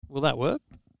Will that work?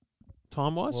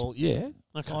 Time-wise? Well, yeah.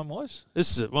 Okay. Time-wise.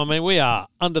 This is. Well, I mean, we are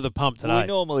under the pump today. We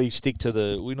normally stick to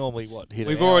the. We normally hit.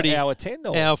 We've an hour, already hour 10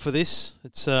 or hour for this.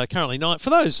 It's currently 9. For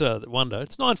those that wonder,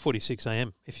 it's 9:46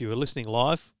 a.m. If you were listening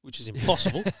live, which is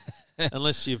impossible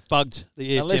unless you've bugged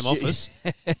the EFTM office.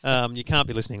 You can't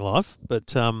be listening live.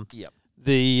 But yep.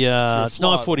 It's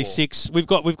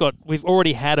 9:46. We've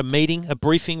already had a meeting, a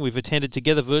briefing. We've attended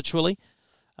together virtually.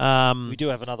 We do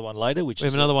have another one later, which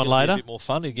is another one later. A bit more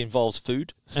fun. It involves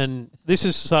food. And this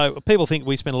is so people think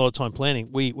we spend a lot of time planning.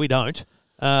 We don't.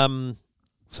 So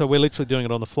we're literally doing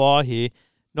it on the fly here.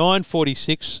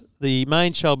 9:46. The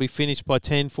main shall be finished by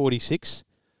 10:46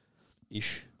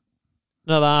 ish.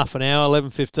 Another half an hour,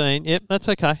 11:15. Yep, that's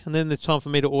okay. And then there's time for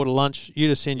me to order lunch. You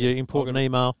to send your important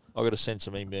email. I've got to send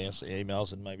some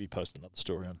emails and maybe post another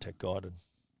story on Tech Guide. And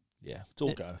yeah, it's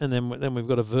all go. And then we've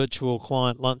got a virtual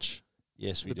client lunch.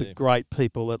 Yes, we with do. The great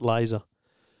people at Laser.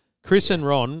 Chris and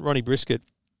Ronnie Brisket.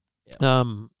 Yeah.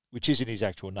 Which isn't his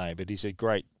actual name, but he's a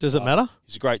great... Does it matter?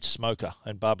 He's a great smoker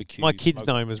and barbecue. My kid's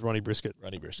name is Ronnie Brisket.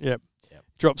 Ronnie Brisket. Yep.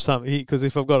 Drop something, because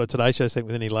if I've got a Today Show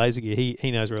segment with any laser gear,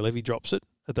 he knows where I live. He drops it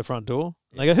at the front door.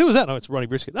 Yeah. They go, who was that? No, it's Ronnie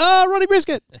Brisket. Ronnie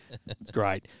Brisket! It's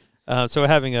great. So we're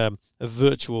having a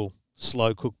virtual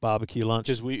slow-cooked barbecue lunch.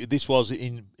 Because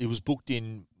it was booked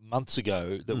in months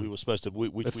ago that we were supposed to...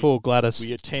 Before Gladys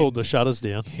pulled the shutters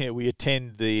down. Yeah, we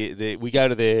attend we go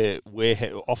to their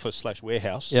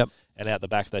office/warehouse. Yep. And out the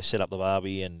back they set up the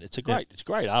barbie, and it's a great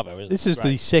arvo, isn't it? This is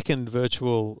the second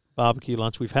virtual barbecue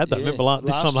lunch we've had. That remember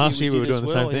this time last year we were doing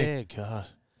the same thing. Yeah, God.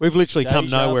 We've literally come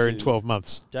nowhere in 12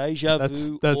 months. Deja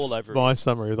vu all over. That's my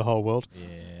summary of the whole world.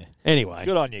 Yeah. Anyway.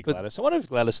 Good on you, Gladys. I wonder if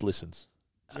Gladys listens.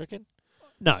 You reckon?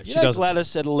 No, she doesn't.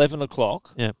 Gladys at 11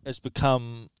 o'clock has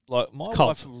become... Like, my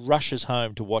wife rushes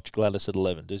home to watch Gladys at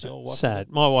 11. Does your wife? Sad.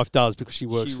 My wife does because she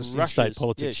works for state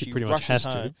politics. Yeah, she pretty much has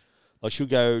to. Like, she'll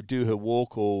go do her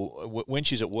walk, or when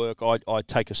she's at work, I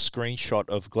take a screenshot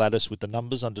of Gladys with the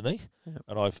numbers underneath,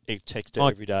 and I text her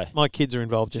every day. My kids are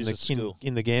involved in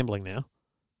the gambling now.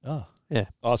 Oh. Yeah.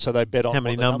 Oh, so they bet on how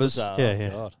many numbers are. Yeah.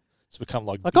 God. It's become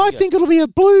like I think it'll be a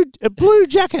blue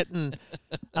jacket and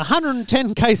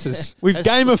 110 cases. We've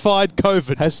gamified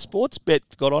COVID. Has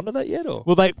Sportsbet got onto that yet? Or?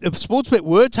 Well, Sportsbet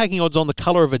were taking odds on the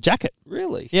colour of a jacket.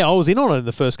 Really? Yeah, I was in on it in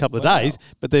the first couple of days,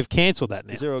 but they've cancelled that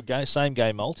now. Is there a same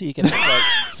game multi? You can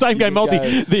have same game multi.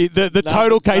 The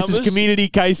total cases, numbers, community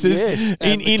cases,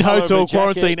 in hotel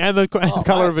quarantine, and the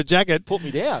colour of a jacket. Put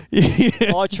me down.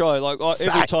 Yeah. I try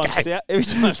every time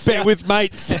bet with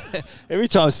mates. Every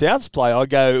time Souths play, I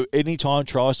go anytime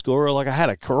try scorer. Like I had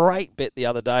a great bet the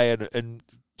other day, and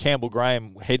Campbell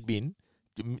Graham headbin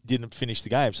didn't finish the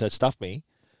game, so it stuffed me.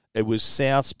 It was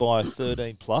Souths by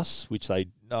 13 plus, which I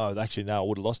would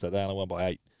have lost that. They only won by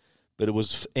 8. But it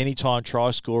was anytime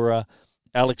try scorer.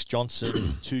 Alex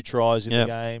Johnson, 2 tries in the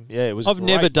game. Yeah, it was. I've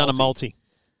never done a multi.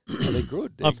 They're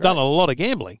good. I've done a lot of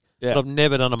gambling, but I've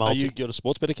never done a multi. You got a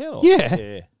sports bet account?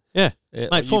 Yeah.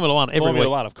 Mate, Formula One every week. Formula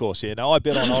One, of course. Yeah. No, I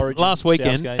bet on Origin. Last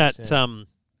weekend at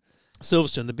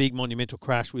Silverstone, the big monumental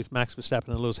crash with Max Verstappen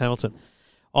and Lewis Hamilton.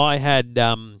 I had,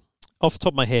 off the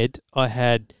top of my head, I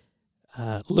had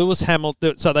Lewis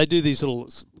Hamilton. So they do these little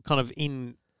kind of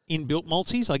inbuilt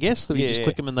multis, I guess. That you just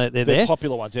click them and they're there.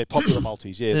 Popular ones. They're popular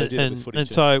multis. Yeah, they do that with footy and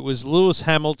too. So it was Lewis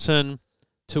Hamilton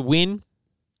to win,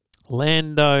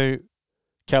 Lando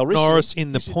Norris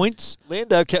in the points.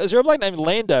 Lando, is there a bloke named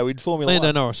Lando in Formula 1?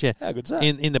 Lando Norris, yeah. How good's that?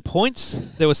 In the points,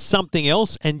 there was something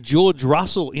else, and George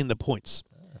Russell in the points.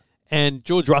 And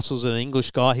George Russell's an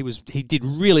English guy. He did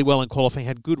really well in qualifying,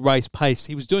 had good race pace.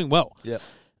 He was doing well. Yeah.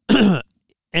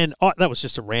 And that was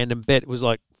just a random bet. It was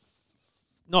like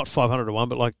not 500 to 1,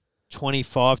 but like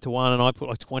 25 to 1, and I put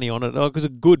like 20 on it. It was a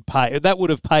good pay. That would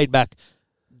have paid back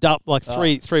like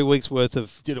three weeks worth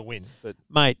of. Didn't win, but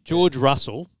mate, George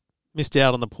Russell missed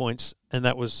out on the points, and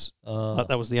that was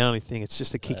the only thing. It's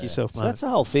just a kick yourself, mate. So that's the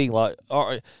whole thing. Like,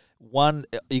 one,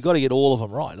 you got to get all of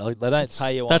them right. Like, they don't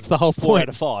pay you. That's the whole 4 point. Out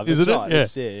of 5, isn't it?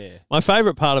 Right. Yeah. My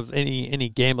favourite part of any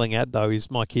gambling ad though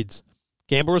is my kids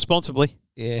gamble responsibly.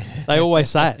 Yeah, they always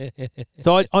say it.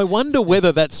 So I wonder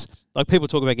whether that's like people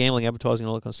talk about gambling, advertising, and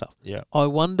all that kind of stuff. Yeah, I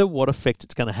wonder what effect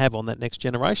it's going to have on that next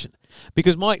generation.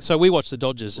 Because so we watch the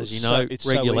Dodgers, as you know, it's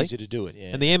regularly. So easy to do it. Yeah,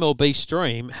 and the MLB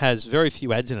stream has very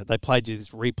few ads in it. They play these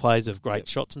replays of great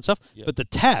shots and stuff. But the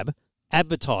tab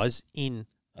advertise in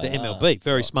the MLB.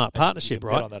 Very smart partnership,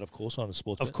 right? On that, of course, on the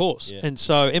sports. Of course. Yeah. And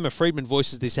so Emma Friedman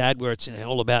voices this ad where it's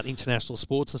all about international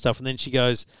sports and stuff, and then she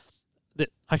goes.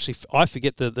 Actually, I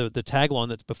forget the tagline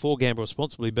that's before Gamble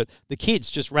Responsibly, but the kids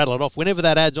just rattle it off. Whenever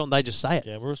that ad's on, they just say it.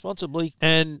 Gamble Responsibly.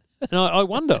 And I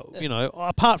wonder,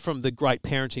 apart from the great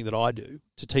parenting that I do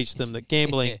to teach them that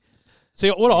gambling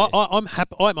See, I'm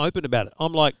happy. I'm open about it.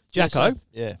 I'm like, Jacko,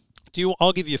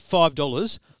 I'll give you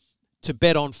 $5 to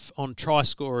bet on try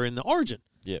scorer in the Origin.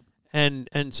 Yep. And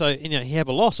so you have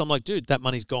a loss. I'm like, dude, that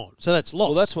money's gone. So that's lost.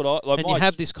 Well, that's what I like. And you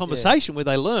have this conversation where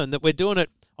they learn that we're doing it.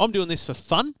 I'm doing this for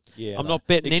fun. Yeah, I'm not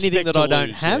betting anything that I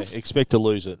don't have. Yeah. Expect to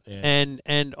lose it. Yeah.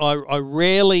 And I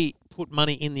rarely put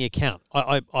money in the account.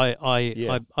 I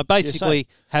basically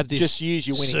have this just use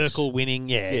your winnings. Circle winning.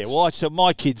 Yeah. Yeah. Well, so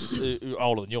my kids are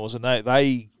older than yours, and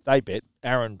they bet.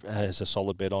 Aaron has a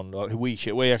solid bet on.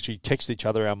 We actually text each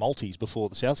other our multis before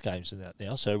the South games and that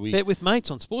now. So we bet with mates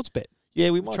on Sportsbet.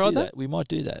 Yeah, we might do that. We might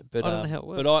do that. But I don't know how it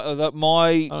works. But I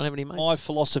don't have any mates. My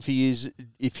philosophy is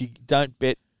if you don't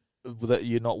bet that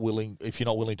you're not willing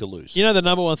to lose. You know the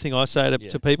number one thing I say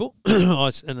to people,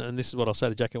 and this is what I'll say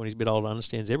to Jacko when he's a bit older,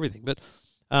 understands everything. But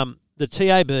the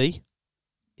TAB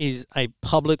is a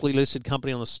publicly listed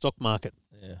company on the stock market.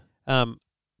 Yeah.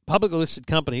 Publicly listed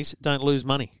companies don't lose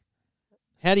money.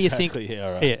 How do you think?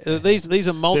 Yeah, right. Yeah, these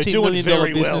are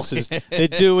multi-million-dollar businesses. Well. They're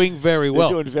doing very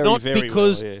well. They're doing Not very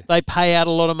because well, they pay out a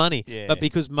lot of money, Yeah. but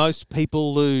because most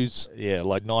people lose. Yeah,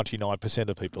 like 99%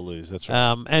 of people lose. That's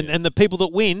right. And the people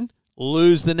that win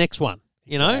lose the next one.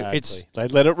 You know, exactly. They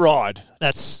let it ride.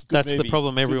 That's the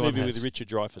problem everyone movie has. with Richard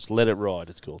Dreyfuss. Let it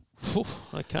ride. It's called.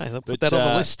 Okay, they'll put that on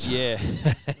the list. Yeah.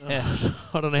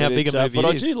 I don't know how big a movie it is. But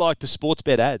I do like the sports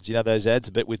bet ads. You know those ads,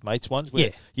 bet with mates ones. Where,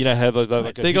 Yeah. You know how they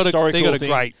like a they got historical a thing.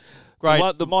 great.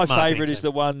 My favourite is the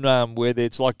one where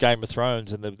it's like Game of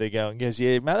Thrones and they're going, yes,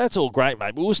 yeah, man, that's all great,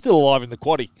 mate, but we're still alive in the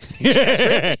quaddie.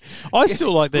 Yeah. I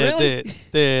still like their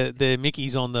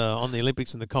Mickeys on the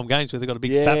Olympics and the Com Games where they've got a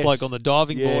big fat bloke on the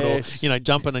diving board or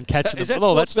jumping and catching is the that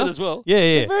ball. sports bet as well? Yeah.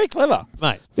 They're very clever,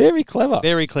 mate. Very clever.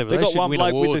 Very clever. They got should one win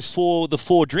bloke awards. with the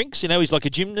four drinks. You know, he's like a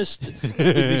gymnast with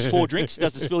his 4 drinks.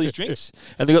 Doesn't spill his drinks.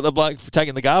 And they got the bloke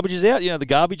taking the garbages out. You know, the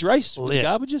garbage race with the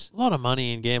garbages. A lot of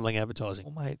money in gambling advertising.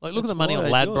 Oh, mate, like look at the money on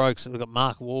Ladbrokes. We've got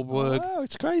Mark Wahlberg. Oh,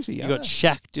 it's crazy. You got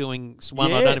Shaq doing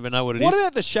one. I don't even know what it is. What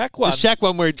about the Shaq one? The Shaq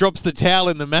one where he drops the towel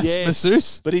in the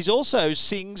masseuse. But he also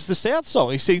sings the South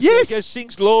song. He sings. Yes. He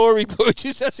sings "Glory," which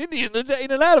is that's Indian.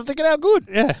 In and out. I'm thinking how good.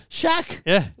 Yeah. Shaq.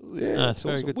 Yeah. That's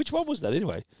very awesome. good. Which one was that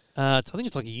anyway? I think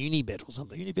it's like a Unibet or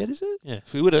something. Unibet, is it? Yeah.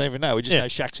 We wouldn't even know. We just know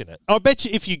Shaq's in it. I bet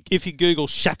you if you Google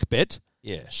Shaq bet,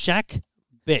 Shaq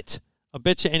bet. I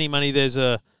bet you any money there's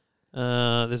an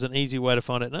easy way to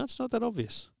find it. No, it's not that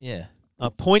obvious. Yeah.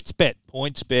 Points bet.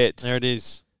 Points bet. There it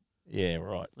is. Yeah,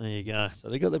 right. There you go. So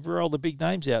they got roll the big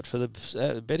names out for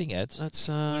the betting ads. That's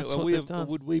what they've done.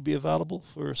 Would we be available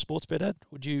for a sports bet ad?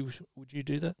 Would you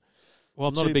do that? Well,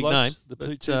 I'm not a big name.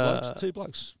 Two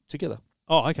blokes together.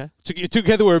 Oh, okay.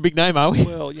 Together we're a big name, are we?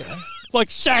 Well, like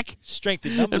Shaq. Strength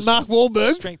in numbers. And Mark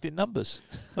Wahlberg. Strength in numbers.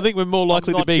 I think we're more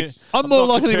likely to be... I'm more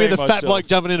likely to be the fat bloke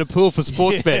jumping in a pool for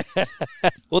sports bet.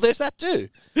 Well, there's that too.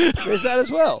 There's that as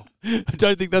well. I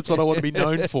don't think that's what I want to be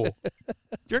known for. Do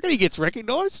you reckon he gets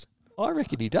recognised? I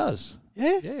reckon he does.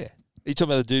 Yeah? Yeah. Are you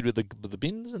talking about the dude with the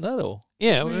bins and that, or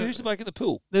who's the bloke in the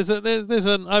pool? There's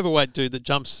an overweight dude that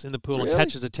jumps in the pool and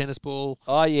catches a tennis ball.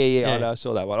 Oh yeah. I know, I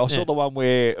saw that one. I saw the one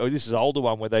where this is an older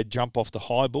one where they jump off the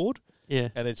high board. Yeah,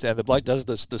 and the bloke does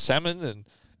the salmon and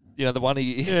the one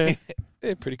yeah,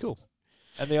 pretty cool.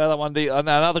 And the other one,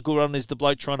 another good one is the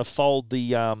bloke trying to fold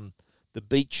the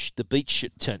beach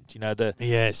tent.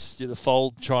 The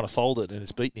fold trying to fold it and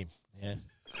it's beating him. Yeah,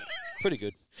 pretty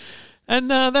good.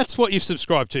 And that's what you've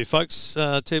subscribed to, folks.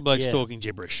 Two Blokes Talking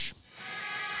Gibberish.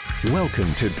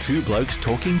 Welcome to Two Blokes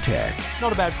Talking Tech.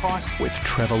 Not a bad price. With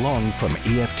Trevor Long from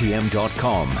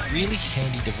EFTM.com. Really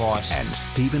handy device. And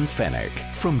Stephen Fennick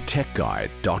from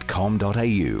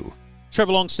TechGuide.com.au.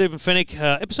 Trevor Long, Stephen Fennick,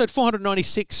 episode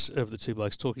 496 of the Two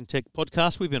Blokes Talking Tech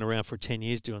podcast. We've been around for 10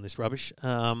 years doing this rubbish.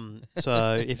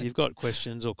 So if you've got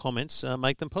questions or comments,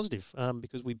 make them positive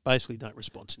because we basically don't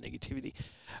respond to negativity.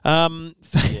 So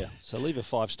leave a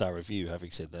 5-star review,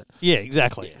 having said that. Yeah,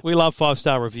 exactly. Yeah. We love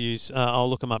 5-star reviews. I'll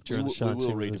look them up during the show and see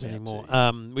if there's any more.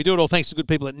 We do it all thanks to good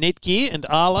people at Netgear and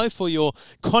Arlo for your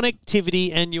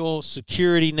connectivity and your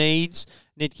security needs.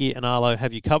 Netgear and Arlo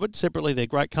have you covered. Separately, they're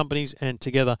great companies, and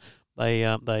together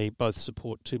they both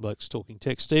support Two Blokes Talking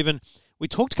Tech. Stephen, we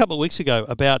talked a couple of weeks ago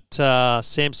about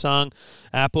Samsung,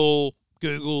 Apple,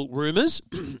 Google rumours,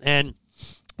 and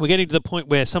we're getting to the point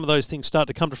where some of those things start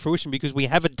to come to fruition because we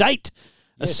have a date,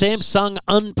 a Samsung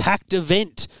Unpacked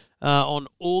event on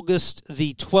August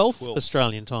the 12th,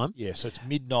 Australian time. Yeah, so it's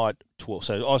midnight 12.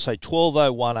 So I say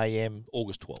 12:01 a.m.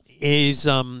 August 12th. Is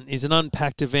an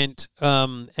Unpacked event,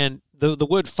 and the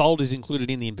word fold is included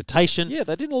in the invitation. Yeah,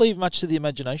 they didn't leave much to the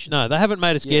imagination. No, they haven't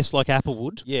made us guess like Apple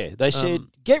would. Yeah, they said,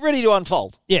 get ready to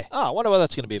unfold. Yeah. I wonder what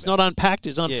that's going to be It's about. not unpacked,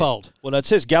 it's unfold. Well, no, it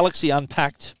says Galaxy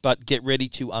Unpacked, but get ready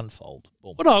to unfold.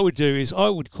 Boom. What I would do is I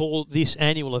would call this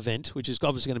annual event, which is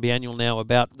obviously going to be annual now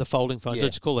about the folding phones, Yeah. I'd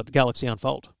just call it Galaxy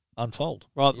Unfold Unfold.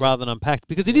 rather than Unpacked.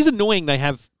 Because it is annoying they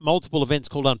have multiple events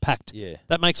called Unpacked. Yeah.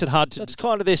 That makes it hard to... That's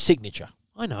kind of their signature.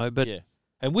 I know, but... Yeah.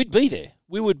 And we'd be there.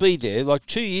 We would be there. Like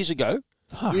 2 years ago,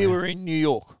 we were in New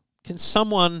York. Can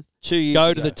someone 2 years go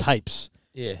ago. to the tapes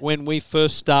Yeah. when we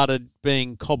first started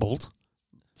being cobbled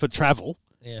for travel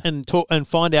Yeah. and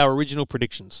find our original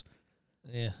predictions?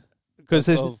 Yeah. Because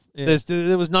Yeah.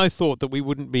 there was no thought that we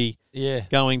wouldn't be Yeah.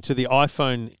 going to the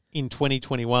iPhone in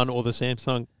 2021 or the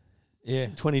Samsung Yeah.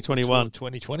 2021.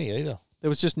 2020 either. There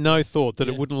was just no thought that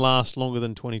Yeah. it wouldn't last longer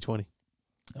than 2020.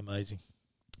 Amazing.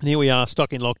 And here we are,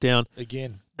 stuck in lockdown,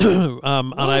 Again.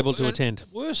 unable to Well, attend.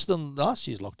 Worse than last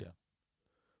year's lockdown.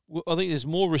 I think there's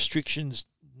more restrictions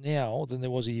now than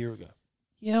there was a year ago.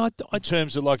 Yeah, In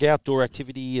terms of like outdoor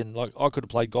activity and like I could have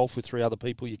played golf with 3 other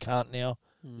people. You can't now.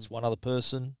 It's one other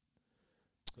person.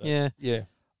 But, yeah. Yeah.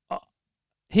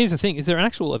 Here's the thing: is there an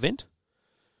actual event?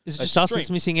 Is it It's just us streamed. that's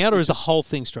missing out, or It's is the just- whole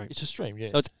thing streamed? It's a stream, yeah.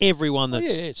 So it's everyone Oh,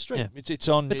 that's. yeah, it's streamed. yeah. It's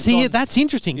on. But it's see, on, that's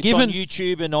interesting. it's Given on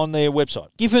YouTube and on their website.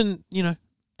 given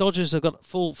Dodgers have got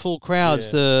full crowds.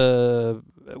 Yeah. The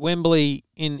Wembley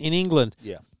in England.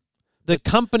 Yeah. The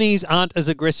companies aren't as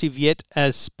aggressive yet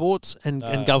as sports and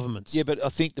governments. Yeah, but I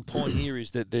think the point here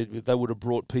is that they would have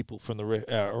brought people from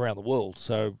around the world.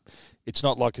 So it's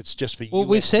not like it's just for Well, US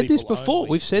we've said this people before. only.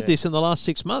 We've said Yeah. this in the last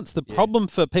 6 months. The Yeah. problem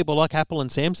for people like Apple and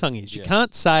Samsung is you Yeah.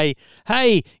 can't say,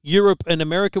 hey, Europe and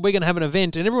America, we're going to have an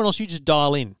event, and everyone else, you just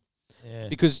dial in. Yeah.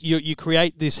 Because you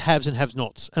create this haves and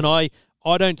have-nots. And I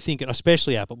don't think, and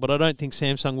especially Apple, but I don't think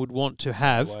Samsung would want to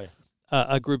have Way.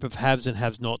 a group of haves and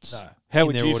have-nots. No. How in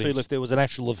would their you audience. feel if there was an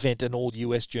actual event and all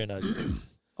US journos?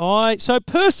 So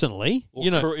personally, Or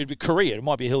you it'd be Korea. It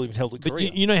might be even held in but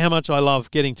Korea. you know how much I love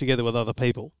getting together with other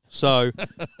people. So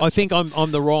I think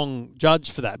I'm the wrong judge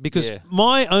for that because Yeah.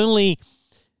 my only,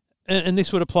 and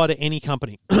this would apply to any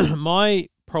company, my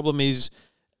problem is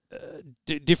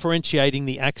differentiating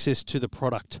the access to the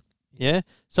product. Yeah.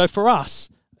 So for us,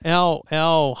 our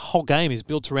whole game is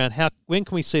built around when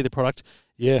can we see the product?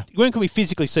 Yeah. When can we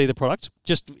physically see the product?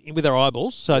 Just with our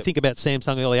eyeballs. So think about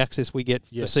Samsung Early Access we get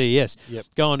Yes. for CES. Yep.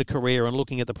 Going to Korea and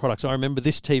looking at the products. I remember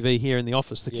this TV here in the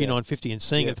office, the Yeah. Q950, and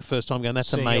seeing Yeah. it the first time going, that's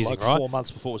Seeing it amazing, like right? 4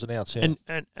 months before it was announced.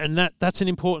 Yeah. And that's an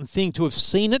important thing to have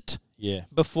seen it yeah.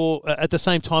 before at the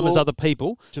same time as Well, other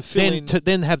people. to fill then in- to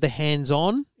then have the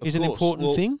hands-on is an course. important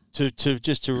Well, thing.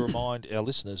 To remind our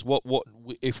listeners,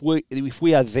 if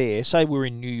we are there, say we're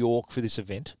in New York for this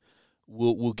event,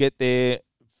 we'll get there.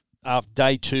 After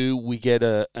day 2, we get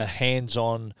a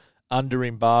hands-on under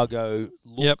embargo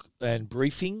look and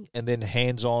briefing, and then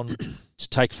hands-on to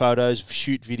take photos,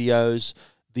 shoot videos.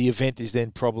 The event is then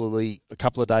probably a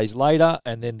couple of days later,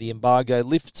 and then the embargo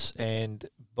lifts, and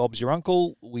Bob's your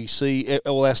uncle. We see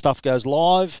all our stuff goes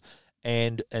live,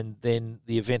 and then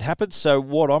the event happens. So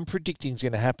what I'm predicting is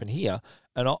going to happen here,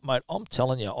 and I'm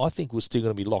telling you, I think we're still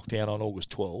going to be locked down on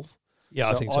August 12th. Yeah,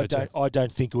 I think so too. I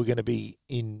don't think we're going to be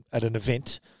at an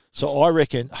event. So I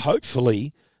reckon,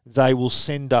 hopefully, they will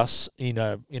send us in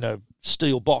a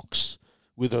steel box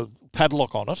with a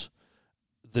padlock on it,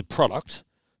 the product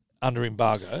under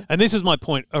embargo. And this is my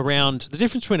point around the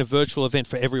difference between a virtual event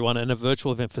for everyone and a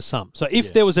virtual event for some. So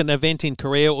if there was an event in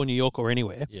Korea or New York or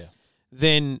anywhere,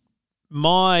 then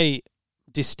my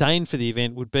disdain for the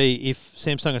event would be if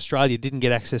Samsung Australia didn't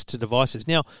get access to devices.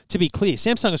 Now, to be clear,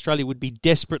 Samsung Australia would be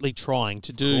desperately trying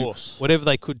to do whatever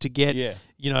they could to get,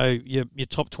 your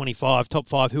top 25, top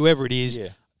 5, whoever it is,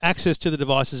 access to the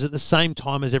devices at the same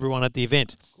time as everyone at the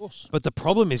event. Of course. But the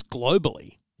problem is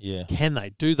globally. Yeah. Can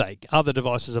they? Do they? Are the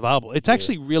devices available? It's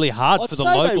actually really hard I'd for the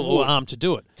say they local or would. arm to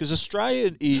do it. Because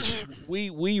Australia is,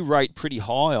 we rate pretty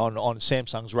high on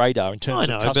Samsung's radar in terms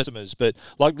of customers. But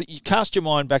like you cast your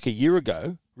mind back a year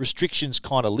ago, restrictions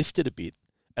kind of lifted a bit,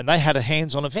 and they had a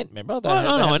hands-on event. Remember? I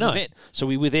know. An event. So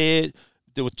we were there.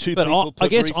 There were 2 But people. I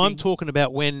guess briefing. I'm talking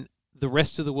about when the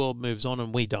rest of the world moves on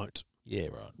and we don't. Yeah,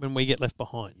 right. When we get left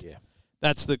behind. Yeah.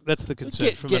 That's the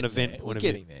concern from an event point of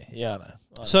view. Getting there. Yeah, I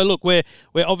know. So look, we're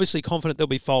obviously confident there'll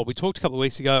be fold. We talked a couple of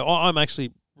weeks ago. I'm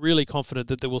actually really confident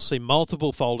that they will see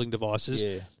multiple folding devices.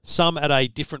 Yeah. Some at a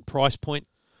different price point,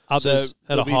 others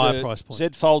at a higher price point. Z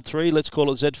Fold 3, let's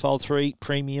call it Z Fold 3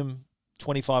 Premium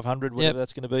 2500, whatever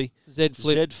that's going to be. Z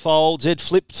Flip. Z Fold, Z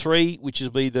Flip 3, which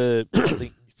will be the I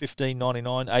think $15.99,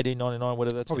 $18.99,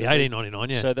 whatever that's Probably going to be. $18.99.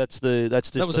 Yeah. So that's the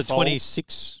that was the a fold.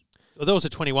 26. Well, that was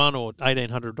a $21 or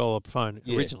 $1,800 phone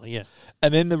originally, yeah.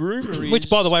 And then the rumor is,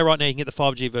 which, by the way, right now you can get the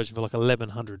 5G version for like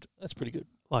 $1,100. That's pretty good.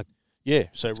 Like, yeah,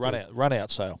 so run out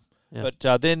sale. Yeah.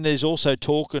 But then there's also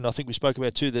talk, and I think we spoke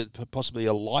about too, that possibly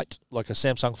a Lite, like a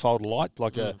Samsung Fold Lite,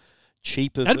 like a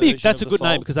cheaper version. That's a of good the Fold.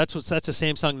 name because that's a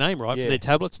Samsung name, right, for their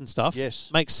tablets and stuff.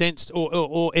 Yes, makes sense.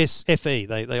 Or SFE,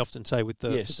 they often say with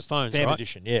the phones, Fan right?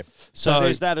 Edition, yeah. So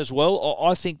there's that as well.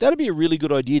 I think that'd be a really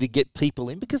good idea to get people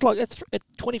in because, like, at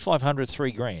 $2,500,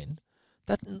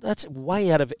 $3,000, that's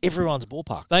way out of everyone's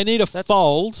ballpark. They need a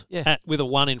Fold with a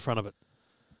 1 in front of it.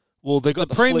 Well, they've got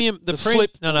the premium, flip, the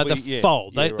flip. The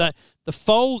Fold. Right. The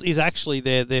Fold is actually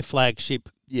their flagship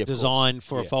design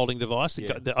for a folding device.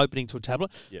 The opening to a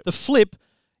tablet. Yep. The Flip,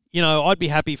 I'd be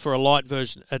happy for a light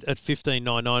version at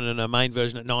 $15.99 and a main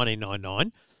version at $19.99.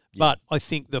 Yep. But I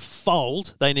think the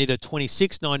Fold, they need a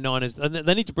 $26.99.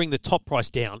 They need to bring the top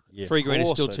price down. Yeah, $3,000 is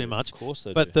still too much. Of course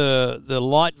they do. But the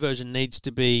light version needs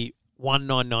to be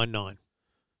 $19.99.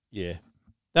 Yeah,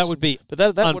 that would be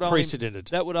unprecedented.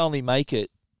 That would only make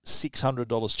it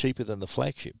 $600 cheaper than the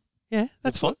flagship. Yeah,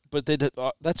 that's fine. But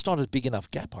that's not a big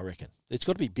enough gap, I reckon. It's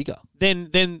got to be bigger.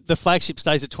 Then the flagship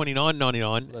stays at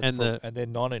 $29.99 and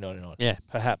then $19.99. Yeah,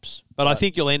 perhaps. But I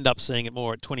think you'll end up seeing it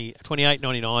more at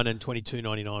 $28.99 and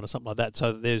 $22.99 or something like that.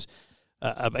 So there's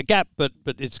a gap, but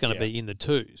it's going to be in the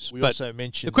twos. We also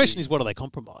mentioned the question is, what do they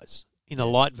compromise in a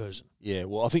light version? Yeah,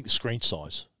 well, I think the screen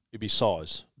size. It'd be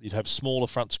size. You'd have smaller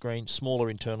front screen, smaller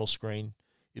internal screen.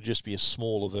 It'd just be a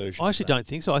smaller version. I actually don't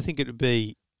think so. I think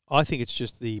it's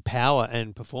just the power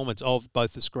and performance of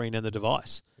both the screen and the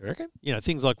device. You reckon?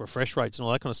 Things like refresh rates and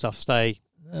all that kind of stuff stay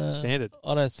standard.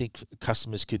 I don't think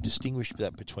customers could distinguish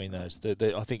that between those.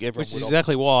 I think everyone. Which is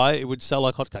exactly why it would sell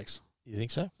like hotcakes. You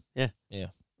think so? Yeah. Yeah.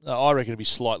 No, I reckon it'd be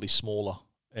slightly smaller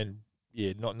and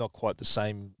not quite the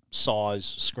same size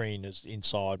screen as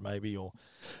inside maybe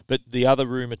but the other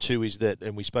rumour too is that,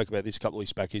 and we spoke about this a couple of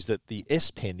weeks back, is that the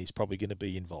S Pen is probably going to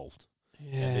be involved.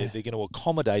 Yeah. And they're going to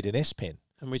accommodate an S Pen.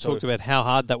 And we talked about how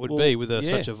hard that would be with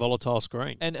such a volatile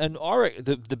screen. And I reckon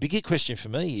the bigger question for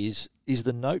me is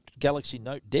the Galaxy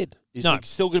Note dead? Is there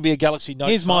still going to be a Galaxy Note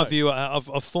Here's phone? my view.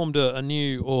 I've formed a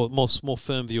new or more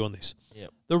firm view on this. Yep.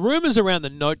 The rumours around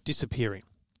the Note disappearing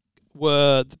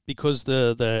were because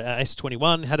the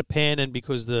S21 had a pen and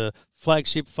because the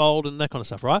flagship Fold and that kind of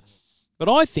stuff, right? But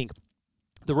I think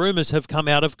the rumours have come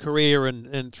out of Korea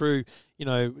and through,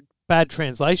 bad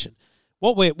translation.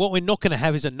 What we're not going to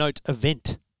have is a Note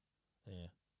event. Yeah.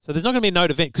 So there's not going to be a Note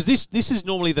event because this is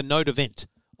normally the Note event.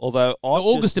 Although the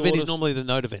August event is normally the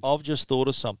Note event. I've just thought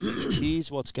of something. Here's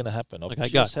what's going to happen.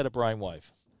 I've just had a brainwave.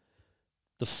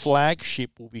 The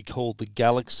flagship will be called the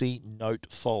Galaxy Note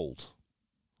Fold.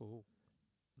 Ooh.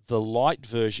 The light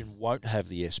version won't have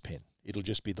the S Pen. It'll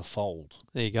just be the Fold.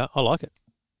 There you go. I like it.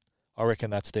 I reckon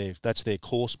that's their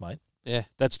course, mate. Yeah.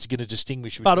 That's going to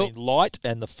distinguish between light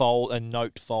and the Fold and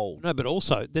Note Fold. No, but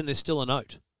also then there's still a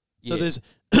Note. So there's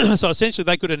so essentially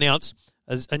they could announce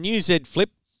a new Z Flip,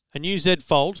 a new Z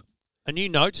Fold, a new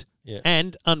Note,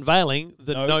 and unveiling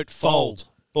the Note Fold.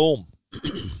 Boom.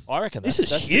 I reckon that's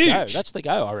huge. The go. That's the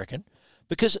go, I reckon.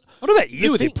 Because what about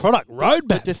you with your product roadmap?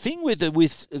 But the thing with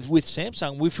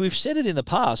Samsung, we've said it in the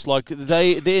past, like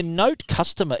their Note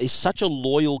customer is such a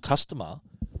loyal customer.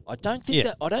 I don't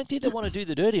think they want to do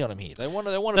the dirty on them here. They want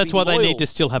to. That's why they need to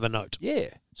still have a Note. Yeah.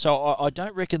 So I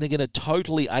don't reckon they're going to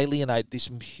totally alienate this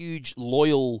huge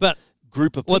loyal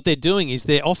group of people. What they're doing is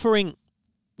they're offering,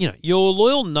 your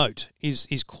loyal Note is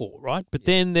core, right? But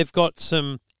then they've got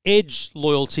some Edge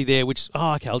loyalty there, which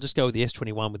okay, I'll just go with the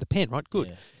S21 with the pen, right? Good.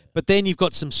 Yeah. But then you've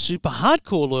got some super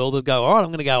hardcore loyal that go, all right, I'm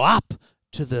going to go up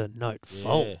to the Note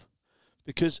Fold.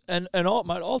 Because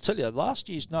I'll tell you, last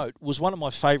year's Note was one of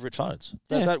my favourite phones.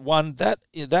 That and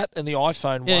the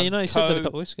iPhone. Yeah, you said that a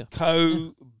couple of weeks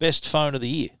ago. Best phone of the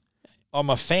year. I'm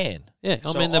a fan. Yeah,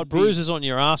 so the bruises on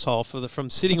your asshole from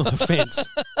sitting on the fence.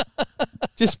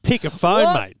 Just pick a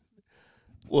phone, mate.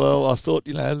 Well, I thought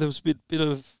there was a bit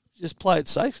of. Just play it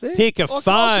safe there. Pick a phone.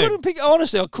 I couldn't pick.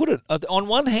 Honestly, I couldn't. On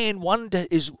one hand, one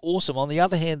is awesome. On the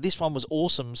other hand, this one was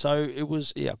awesome. So it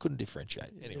was. I couldn't differentiate.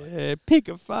 Anyway, pick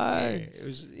a phone. It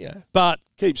was. But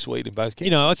keep sweet in both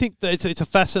cases. I think that it's a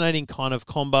fascinating kind of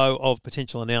combo of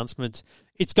potential announcements.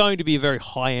 It's going to be a very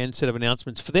high end set of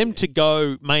announcements for them to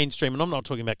go mainstream. And I'm not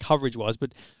talking about coverage wise,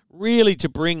 but really to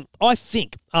bring. I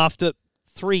think after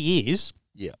 3 years,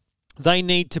 they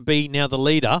need to be now the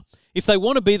leader. If they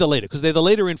want to be the leader, because they're the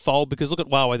leader in Fold, because look at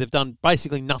Huawei, they've done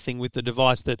basically nothing with the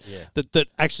device that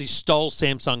actually stole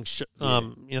Samsung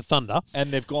thunder.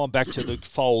 And they've gone back to the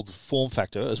Fold form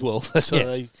factor as well.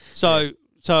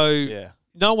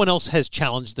 no one else has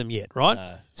challenged them yet, right?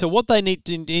 No. So what they need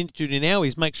to do now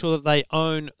is make sure that they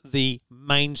own the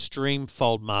mainstream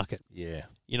fold market. Yeah.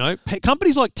 You know,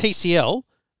 companies like TCL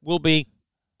will be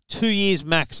 2 years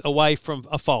max away from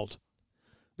a fold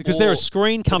because they're a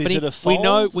screen company. Is it a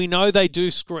fold? We know they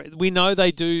do screen. We know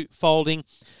they do folding.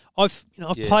 I've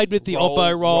played with the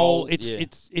Oppo roll.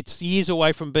 It's years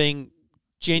away from being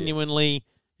genuinely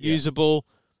usable.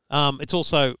 It's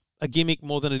also a gimmick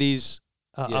more than it is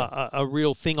a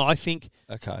real thing, I think.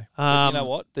 Okay. But you know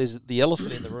what? There's the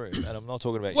elephant in the room, and I'm not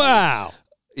talking about Wow.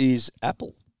 is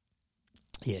Apple.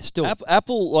 Yeah, still.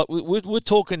 Apple, like we're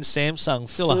talking Samsung.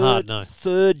 Still a hard no.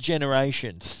 Third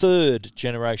generation.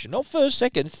 Not first,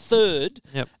 second, third.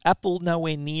 Yep. Apple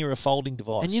nowhere near a folding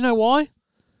device. And you know why?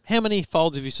 How many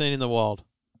folds have you seen in the wild?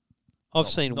 I've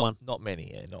seen one. Not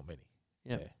many, not many.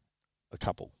 Yep. Yeah. A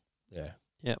couple. Yeah.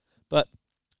 Yeah. But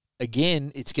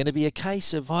again, it's going to be a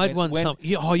case of I had one.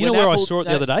 You know when where I Apple- saw it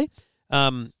the other day?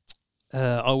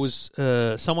 I was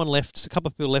someone left. A couple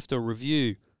of people left a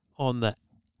review on the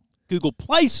Google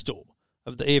Play Store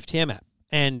of the EFTM app,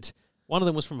 and one of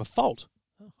them was from a Fold,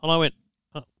 and I went,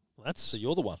 "Oh, well, that's So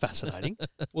you're the one. fascinating."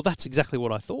 Well, that's exactly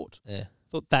what I thought. Yeah.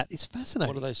 Thought that is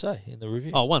fascinating. What do they say in the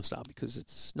review? Oh, 1 star because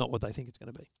it's not what they think it's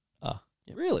going to be.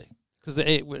 Really? Because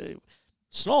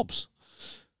Snobs.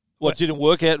 What, didn't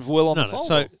work out well on the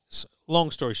Fold? So,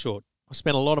 long story short, I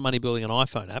spent a lot of money building an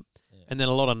iPhone app, and then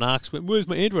a lot of narcs went, "Where's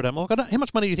my Android app?" I'm like, how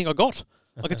much money do you think I got?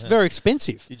 Like, it's very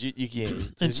expensive. Did you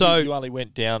And so you only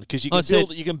went down because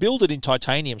you can build it in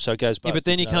titanium, so it goes both. Yeah, but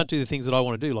then you can't do the things that I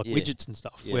want to do, like widgets and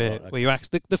stuff, where right, okay. you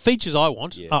actually the features I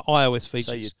want are iOS features.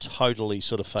 So you totally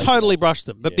sort of fake totally it up. brushed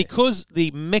them, but because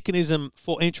the mechanism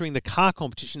for entering the car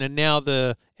competition and now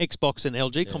the Xbox and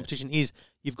LG competition is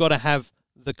you've got to have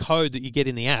the code that you get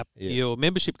in the app, your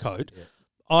membership code. Yeah.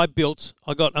 I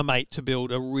got a mate to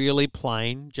build a really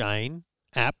plain Jane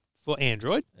app for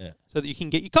Android, so that you can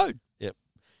get your code. Yep.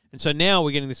 And so now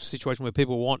we're getting this situation where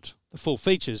people want the full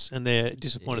features and they're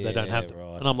disappointed they don't have them.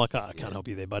 Right. And I'm like, I can't help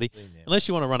you there, buddy. Unless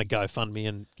you want to run a GoFundMe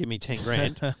and give me 10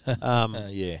 grand.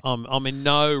 I'm in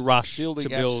no rush to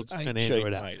build an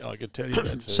Android app. Mate, I can tell you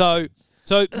that.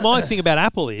 So my thing about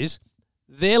Apple is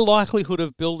their likelihood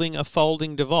of building a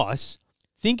folding device.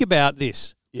 Think about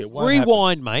this. Yeah,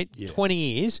 rewind, mate, 20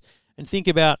 years, and think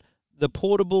about the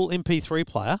portable MP3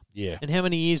 player, and how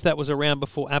many years that was around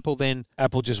before Apple then...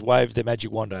 Apple just waved their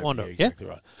magic wand over. Exactly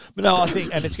right. But no, I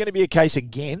think, and it's going to be a case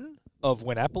again of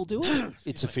when Apple do it,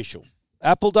 it's official.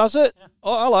 Apple does it. Yeah.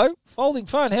 Oh, hello, folding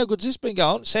phone. How good's this been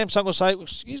going? Samsung will say,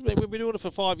 excuse me, we've been doing it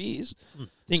for 5 years.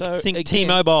 Think again,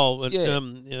 T-Mobile.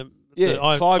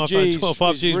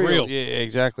 5G is real. Yeah,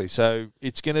 exactly. So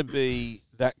it's going to be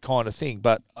that kind of thing.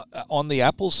 But on the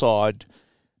Apple side,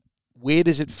 where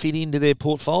does it fit into their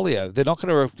portfolio? They're not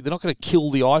going to kill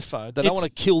the iPhone. They don't want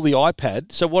to kill the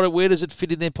iPad. So where does it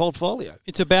fit in their portfolio?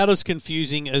 It's about as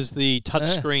confusing as the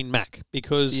touchscreen Mac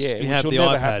because you have the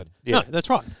iPad. Yeah. No,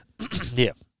 that's right.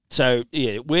 Yeah. So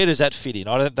where does that fit in?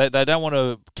 They don't want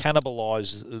to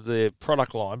cannibalise their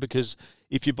product line because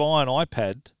if you buy an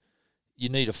iPad, you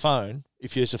need a phone.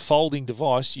 If it's a folding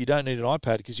device, you don't need an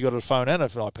iPad because you've got a phone and an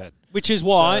iPad. Which is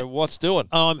why what's doing?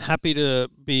 I'm happy to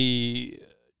be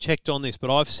checked on this,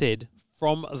 but I've said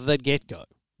from the get-go,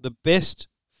 the best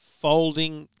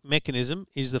folding mechanism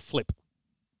is the flip.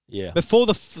 Yeah. Before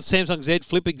the Samsung Z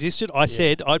Flip existed, I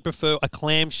said I'd prefer a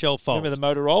clamshell fold. Remember the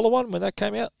Motorola one when that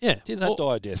came out? Yeah. Didn't that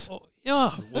die a death?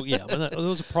 Yeah. Well, yeah. There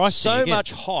was a price so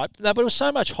much hype. No, but it was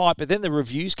so much hype, but then the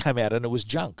reviews came out and it was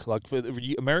junk. Like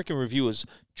the American reviewers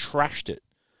trashed it.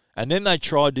 And then they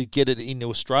tried to get it into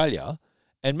Australia.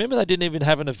 And remember they didn't even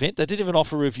have an event. They didn't even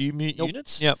offer review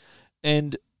units. Yep.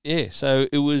 And so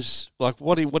it was like,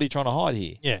 what are you trying to hide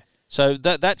here? Yeah. So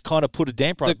that kind of put a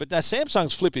damper on it. But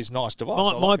Samsung's Flip is a nice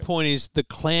device. My point is the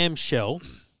clamshell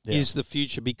is the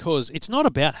future because it's not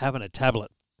about having a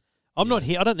tablet. I'm not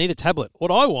here. I don't need a tablet.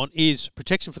 What I want is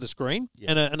protection for the screen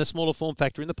and a smaller form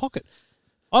factor in the pocket.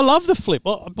 I love the Flip.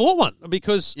 I bought one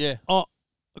because it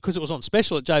was on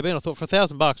special at JB and I thought for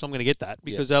 $1,000 I'm going to get that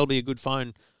because that'll be a good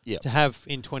phone to have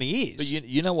in 20 years. But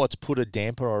you know what's put a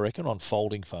damper, I reckon, on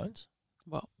folding phones?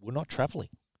 Well, we're not travelling.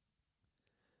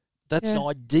 That's an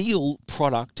ideal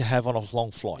product to have on a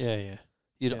long flight. Yeah.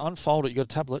 You'd unfold it, you got a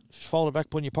tablet, fold it back,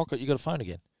 put in your pocket, you got a phone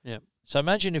again. Yeah. So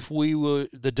imagine if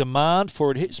the demand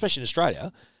for it, especially in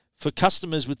Australia, for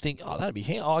customers would think, that'd be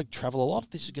handy. I travel a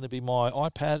lot. This is going to be my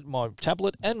iPad, my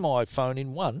tablet, and my phone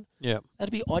in one. Yeah.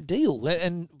 That'd be ideal.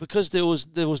 And because there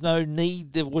was no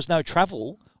need, there was no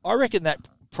travel, I reckon that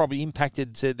probably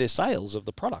impacted their sales of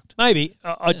the product. Maybe.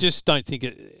 I just don't think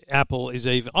Apple is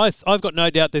even... I've got no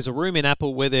doubt there's a room in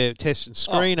Apple where they're testing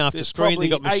screen after screen. They've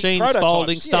got machines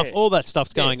folding stuff. All that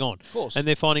stuff's going on. Of course. And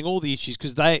they're finding all the issues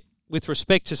because they, with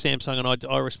respect to Samsung, and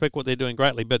I respect what they're doing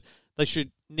greatly, but they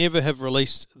should never have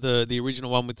released the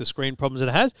original one with the screen problems that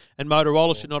it has, and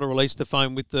Motorola should not have released the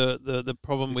phone with the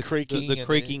problem with the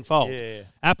creaking fold. Yeah.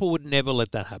 Apple would never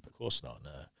let that happen. Of course not,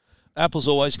 no. Apple's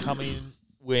always come in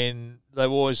when they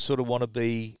always sort of want to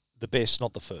be the best,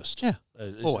 not the first. Yeah,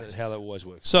 Is how that always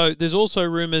works. So there's also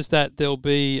rumours that there'll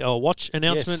be a watch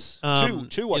announcement. Yes.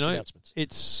 Two watch announcements.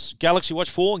 It's Galaxy Watch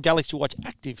 4 and Galaxy Watch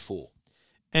Active 4.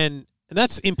 And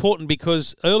that's important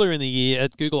because earlier in the year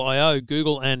at Google I/O,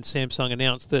 Google and Samsung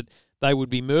announced that they would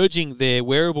be merging their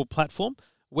wearable platform,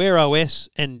 Wear OS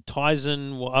and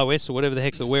Tizen OS, or whatever the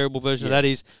heck the wearable version of that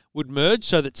is, would merge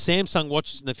so that Samsung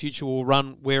watches in the future will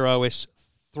run Wear OS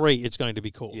 3, it's going to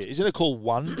be called. Yeah, isn't it called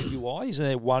One UI? Isn't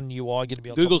there One UI going to be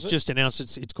on Google's top of it? just announced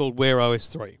it's called Wear OS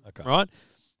 3. Okay. Right?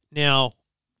 Now,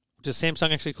 does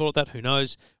Samsung actually call it that? Who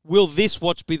knows? Will this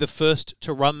watch be the first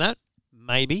to run that?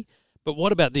 Maybe. But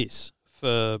what about this?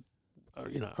 For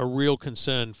a real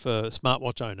concern for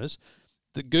smartwatch owners,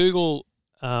 the Google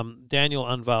Daniel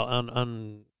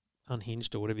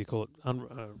unhinged or whatever you call it,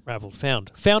 unraveled,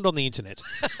 found on the internet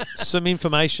some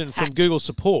information from Google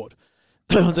support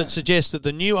that suggests that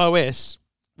the new OS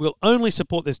will only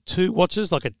support. There's two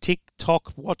watches, like a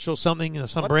TikTok watch or something,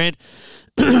 some brand,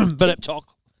 but TikTok.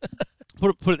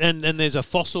 And there's a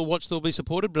Fossil watch that will be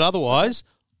supported, but otherwise,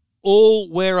 all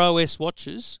Wear OS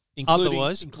watches.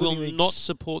 Otherwise, will not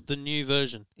support the new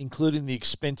version. Including the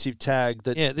expensive tag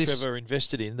that Trevor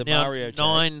invested in, the now Mario tag.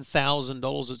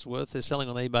 $9,000 it's worth. They're selling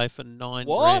on eBay for $9,000.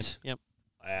 What? Yep.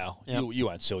 Wow. Yep. You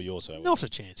won't sell yours, though. Not a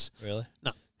chance. Really?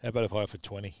 No. How about if I offered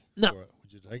 20? No. Would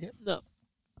you take it? No.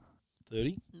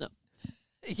 30? No.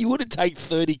 You wouldn't take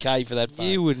 $30K for that phone.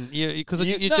 You wouldn't. Because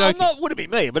you're no, joking. No, wouldn't be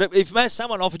me. But if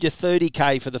someone offered you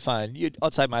 $30K for the phone,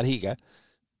 I'd say, mate, here you go.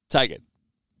 Take it.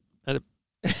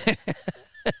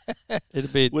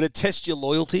 It'd be. Would it test your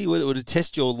loyalty? Would it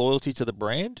test your loyalty to the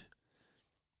brand?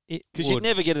 Because you'd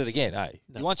never get it again, eh?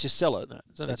 No. Once you sell it,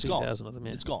 it's only 2,000 of them.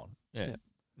 Yeah. It's gone. Yeah.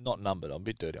 Not numbered. I'm a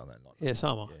bit dirty on that.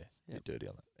 So am I. Yeah, a bit dirty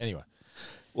on that. Anyway.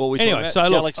 Well, so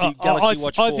Galaxy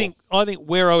Watch 4. I think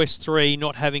Wear OS 3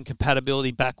 not having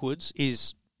compatibility backwards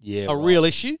is a real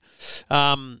issue.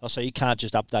 So you can't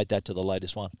just update that to the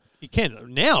latest one. You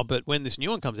can now, but when this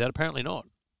new one comes out, apparently not.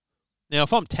 Now,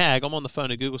 if I'm Tag, I'm on the phone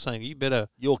to Google saying, you better...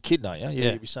 You're kidding, are you?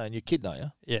 Yeah. You'd be saying you're kidding, are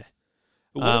you? Yeah.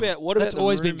 But what about that's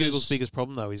always been Google's biggest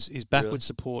problem, though, is backward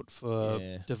support for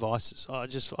devices.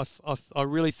 I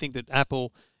really think that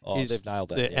Apple is they've nailed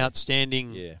that, the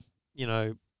outstanding,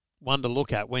 one to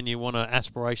look at when you want to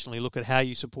aspirationally look at how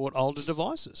you support older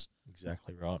devices.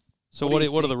 Exactly right. So what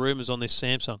are the rumours on this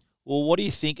Samsung? Well, what do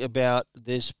you think about?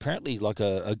 There's apparently like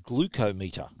a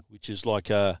glucometer, which is like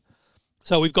a.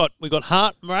 So we've got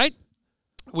heart rate,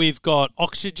 we've got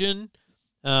oxygen,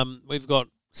 we've got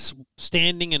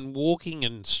standing and walking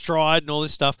and stride and all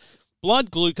this stuff.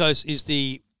 Blood glucose is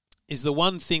the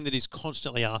one thing that is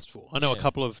constantly asked for. I know a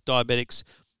couple of diabetics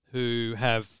who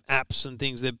have apps and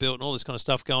things they've built and all this kind of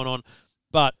stuff going on,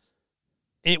 but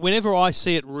whenever I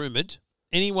see it rumoured,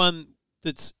 anyone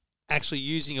that's actually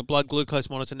using a blood glucose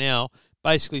monitor now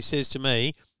basically says to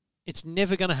me, it's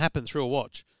never going to happen through a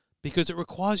watch because it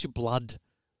requires your blood.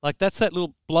 Like that's that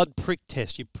little blood prick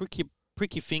test. You prick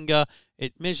your finger,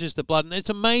 it measures the blood, and it's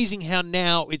amazing how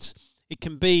now it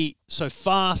can be so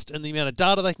fast, and the amount of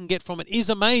data they can get from it is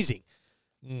amazing.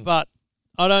 But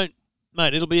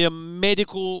mate, it'll be a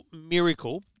medical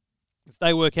miracle if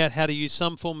they work out how to use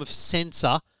some form of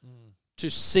sensor to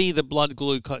see the blood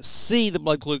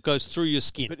glucose through your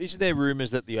skin. But isn't there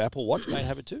rumours that the Apple Watch may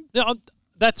have it too? No,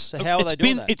 how are they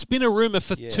doing that? It's been a rumour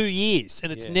for 2 years,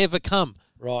 and it's never come.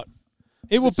 Right.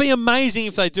 It will be amazing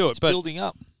if they do it. It's building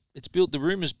up. The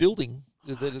rumour's building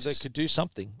that they could do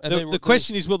something. And the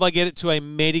question is, will they get it to a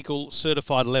medical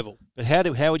certified level? But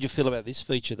how would you feel about this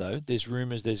feature, though? There's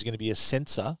rumours there's going to be a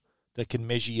sensor that can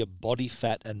measure your body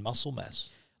fat and muscle mass.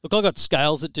 Look, I've got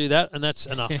scales that do that, and that's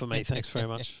enough for me. Thanks very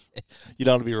much. You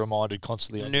don't want to be reminded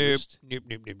constantly on your wrist. Nope.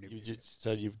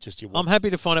 I'm happy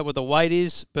to find out what the weight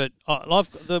is, but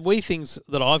the wee things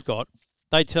that I've got,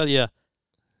 they tell you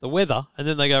the weather, and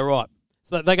then they go, right.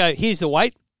 So they go, here's the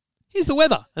weight, here's the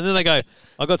weather. And then they go,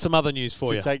 I've got some other news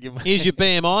for you. Here's your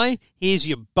BMI, here's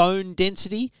your bone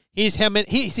density, here's how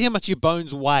much your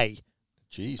bones weigh.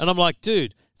 Jeez. And I'm like,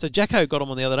 dude. So Jacko got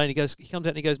on the other day, and he comes out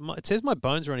and he goes, it says my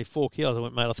bones are only 4 kilos. I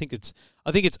went, mate, I think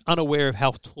it's unaware of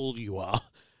how tall you are.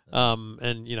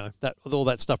 And that with all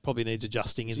that stuff probably needs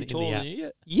adjusting Is in he the taller app. than you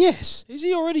yet? Yes. Is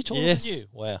he already taller Yes. than you?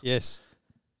 Wow. Yes.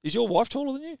 Is your wife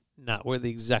taller than you? No, we're the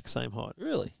exact same height.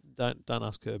 Really? Don't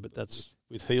ask her, but that's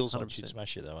With heels on, 100%. she'd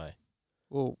smash you, though, eh?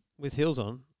 well with heels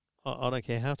on. I don't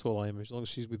care how tall I am as long as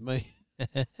she's with me.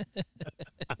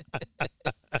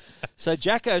 So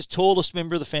Jacko's tallest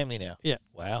member of the family now? Yeah.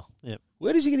 Wow. Yeah.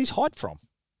 Where does he get his height from?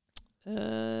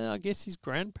 I guess his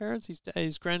grandparents.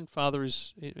 His grandfather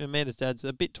is Amanda's dad's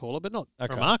a bit taller, but not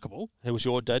Okay. remarkable. Who was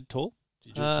your dad tall?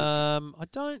 Did you,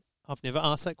 I've never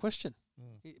asked that question,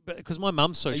 but because my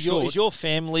mum's so is short. your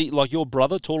family, like your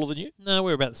brother, taller than you? No,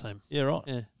 we're about the same. Yeah, right.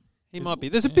 Yeah, he might be.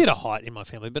 There's a bit of height in my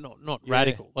family, but not Yeah.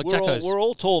 radical. Like Jacko's. We're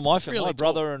all tall. My family, really my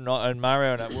brother and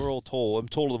Mario and that, we're all tall. I'm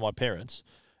taller than my parents.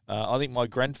 I think my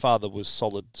grandfather was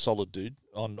solid dude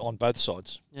on both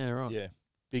sides. Yeah, right. Yeah,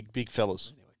 big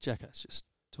fellas. Anyway, Jacko's just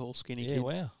tall, skinny Yeah, kid.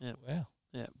 wow. Yeah. Wow.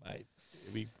 Yeah. Mate,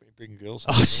 we bring girls.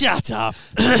 Oh, shut up.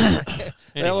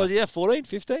 How was he? 14,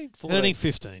 15? 14. Turning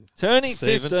 15. Turning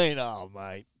Stephen. 15. Oh,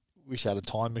 mate. Wish I had a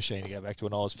time machine to go back to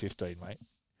when I was 15, mate.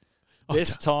 I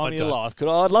Best don't- time I of your don't. life.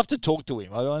 I'd love to talk to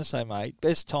him. I don't want to say, mate,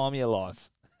 best time of your life.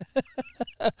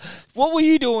 What were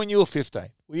you doing when you were 15?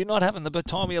 Were you not having the best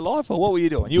time of your life, or what were you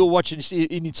doing? You were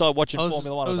inside watching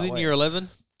Formula 1. I was in year 11.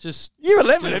 Just Year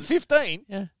 11 at 15?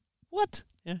 yeah. What?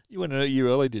 Yeah. You went a year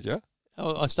early, did you?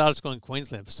 I started school in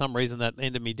Queensland. For some reason, that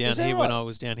ended me down Is that here when right? I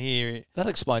was down here. That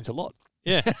explains a lot.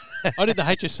 Yeah. I did the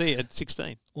HSC at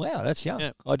 16. Wow, that's young.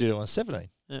 Yeah. I did it when I was 17.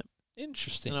 Yeah.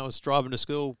 Interesting. And I was driving to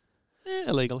school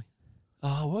illegally.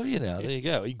 Oh, well, there you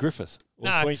go. In Griffith. Or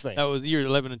No, Queensland. that was year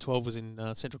 11 and 12 was in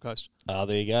Central Coast. Oh,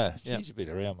 there you go. Yeah. Jeez, you've been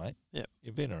around, mate. Yeah.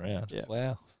 You've been around. Yeah.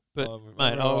 Wow. But, When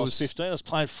mate, I was 15. I was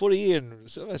playing footy and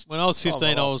when I was 15,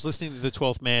 I life. was listening to the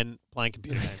 12th Man playing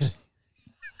computer games.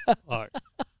 Like,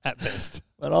 at best.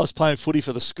 When I was playing footy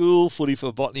for the school, footy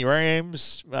for Botany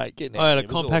Rams, mate, getting out I had there a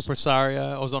was compact awesome.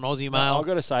 Presario. I was on Aussie No, Mail. I've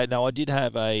got to say, no, I did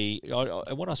have when I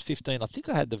was 15, I think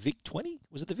I had the Vic 20.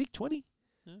 Was it the Vic 20?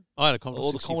 I had a Commodore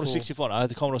Or the 64 Commodore 64. I had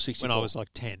the Commodore 64. when I was like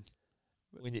 10.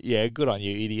 Yeah, good on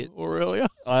you, idiot. Or earlier.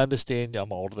 I understand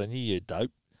I'm older than you, you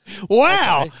dope.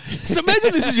 Wow! Okay. So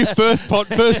imagine this is your first time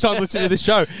listening to this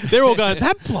show. They're all going,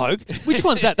 that bloke, which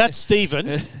one's that? That's Stephen.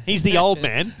 He's the old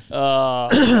man.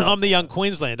 I'm the young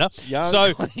Queenslander.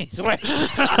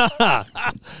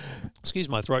 Excuse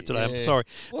my throat today. Yeah. I'm sorry.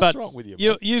 What's but wrong with you,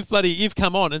 mate? you've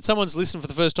come on and someone's listened for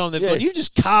the first time. They've Yeah. gone, you've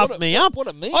just carved me up. what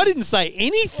a mean. I didn't say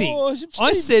anything. Oh,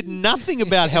 I Steve- said nothing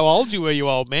about how old you were, you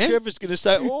old man. Trevor's going to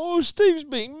say, oh, Steve's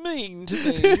being mean to me.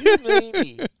 He's a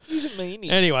meanie. He's a meanie.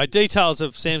 Anyway, details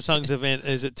of Samsung's event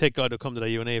is at techguide.com.au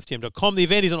and EFTM.com. The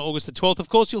event is on August the 12th. Of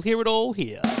course, you'll hear it all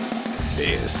here.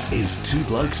 This is Two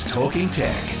Blokes Talking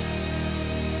Tech.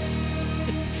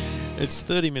 It's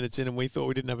 30 minutes in and we thought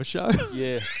we didn't have a show.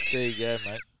 Yeah, there you go,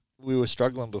 mate. We were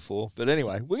struggling before, but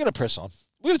anyway, we're going to press on.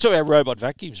 We're going to talk about robot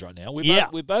vacuums right now.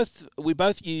 We both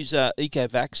use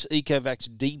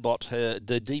Ecovacs D-Bot.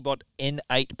 The D-Bot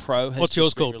N8 Pro has What's yours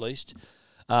just been called? released.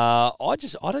 I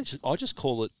just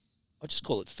call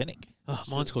it Fennec. Oh,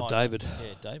 mine's called David.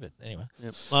 Yeah, David. Anyway,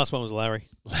 Yep. Last one was Larry.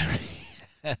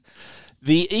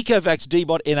 the Ecovacs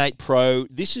D-Bot N8 Pro.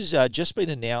 This has just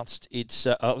been announced. It's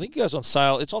I think it goes on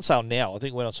sale. It's on sale now. I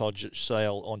think it went on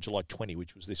sale on July 20,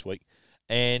 which was this week.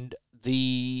 And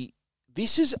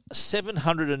this is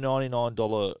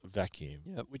 $799 vacuum,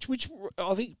 which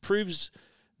I think proves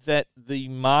that the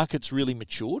market's really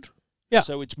matured. Yeah.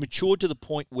 So it's matured to the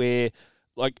point where,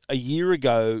 like a year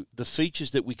ago, the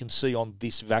features that we can see on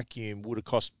this vacuum would have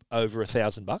cost over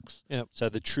 $1,000. Yep. So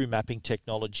the true mapping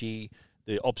technology,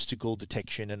 the obstacle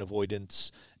detection and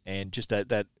avoidance, and just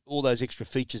that all those extra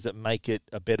features that make it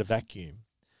a better vacuum.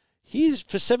 Here's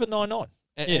for $799.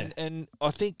 And I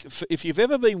think if you've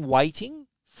ever been waiting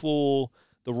for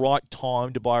the right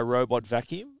time to buy a robot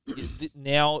vacuum,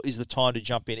 now is the time to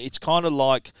jump in. It's kind of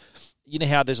like, you know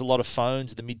how there's a lot of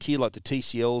phones, the mid-tier, like the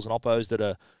TCLs and Oppos,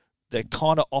 they're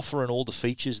kind of offering all the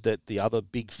features that the other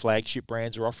big flagship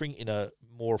brands are offering in a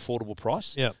more affordable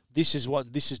price. Yeah. This is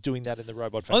doing that in the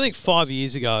robot vacuum. I think 5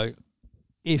 years ago,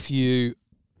 if you,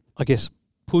 I guess,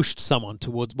 pushed someone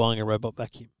towards buying a robot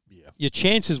vacuum, your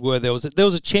chances were there was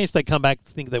a chance they'd come back to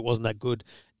think that wasn't that good,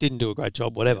 didn't do a great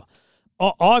job, whatever.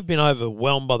 I've been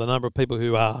overwhelmed by the number of people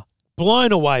who are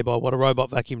blown away by what a robot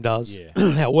vacuum does,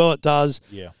 how well it does,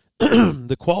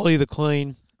 the quality, the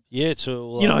clean. Yeah, it's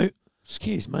all...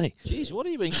 excuse me. Geez, what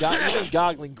have you been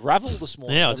gargling gravel this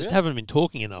morning? Yeah, I just haven't been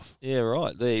talking enough. Yeah,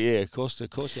 right. There, yeah, of course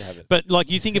you haven't. But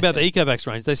like you think about the Ecovacs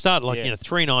range, they start like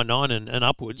 $399 and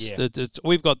upwards. Yeah.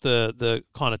 We've got the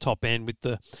kind of top end with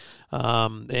the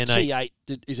N8.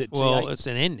 T8, is it T8? Well, it's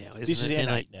an N now, isn't it? This is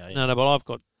N8 now, yeah. No, but I've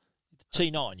got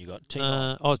T9 you got.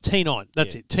 T9. T9.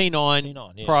 That's it. T9,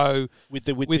 T9 yeah. Pro with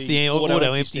the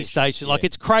auto empty station. Yeah. Like,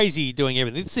 it's crazy doing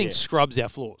everything. This thing scrubs our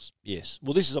floors. Yes.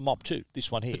 Well, this is a mop too,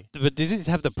 this one here. But does it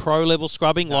have the pro level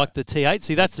scrubbing like the T8?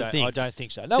 See, that's the thing. I don't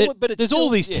think so. No, but it's there's all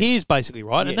these tiers basically,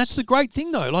 right? Yes. And that's the great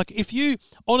thing though. Like, if you've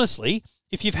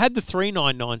had the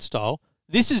 399 style,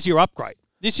 this is your upgrade.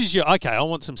 This is your, okay, I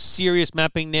want some serious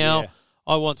mapping now. Yeah.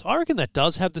 I reckon that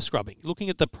does have the scrubbing. Looking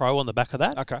at the pro on the back of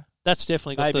that, Okay. that's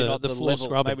definitely got Maybe not the floor level,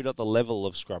 scrubbing. Maybe not the level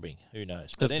of scrubbing. Who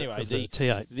knows? But anyway, the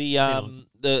T8.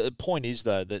 The point is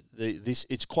though that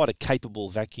it's quite a capable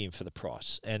vacuum for the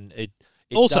price, and it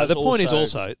also does the point is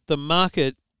also the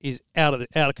market is out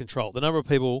of control. The number of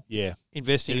people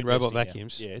investing in robot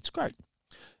vacuums. Yeah, it's great.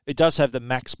 It does have the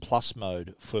Max Plus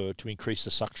mode to increase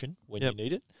the suction when you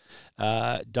need it.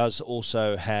 Does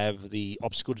also have the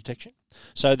obstacle detection.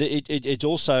 So it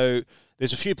also,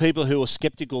 there's a few people who are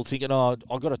skeptical, thinking, "Oh,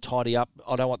 I've got to tidy up.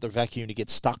 I don't want the vacuum to get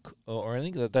stuck or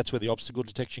anything." That's where the obstacle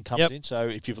detection comes in. So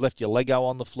if you've left your Lego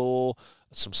on the floor,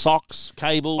 some socks,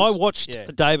 cables. I watched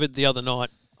David the other night.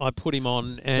 I put him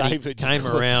on, and he came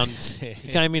around.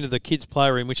 He came into the kids'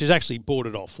 playroom, which is actually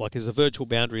boarded off. Like, there's a virtual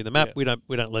boundary in the map. We don't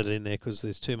let it in there because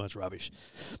there's too much rubbish.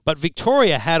 But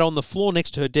Victoria had on the floor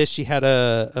next to her desk, she had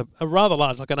a rather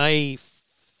large, like an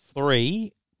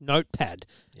A3 notepad.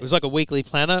 It was like a weekly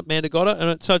planner. Amanda got it,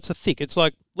 and so it's it's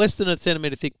like less than a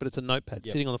centimetre thick, but it's a notepad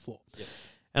sitting on the floor.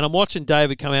 And I'm watching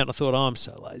David come out, and I thought, I'm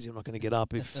so lazy, I'm not going to get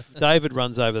up. If David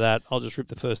runs over that, I'll just rip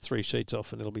the first 3 sheets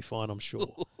off, and it'll be fine, I'm sure.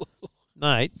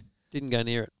 Mate, didn't go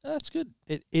near it. That's good.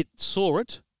 It saw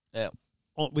it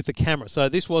with the camera. So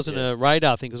this wasn't a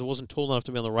radar thing because it wasn't tall enough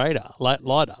to be on the radar,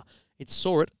 LiDAR. It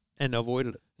saw it and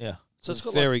avoided it. Yeah. So it's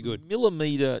got very good.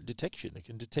 Millimetre detection. It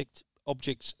can detect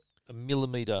objects a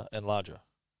millimetre and larger.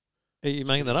 Are you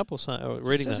making that up or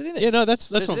reading that? It in there. Yeah, no,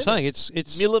 that's what I'm saying.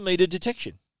 It's millimetre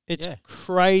detection. It's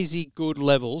crazy good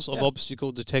levels of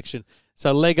obstacle detection.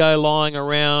 So Lego lying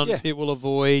around, it will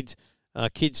avoid.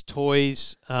 Kids'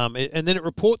 toys, and then it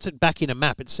reports it back in a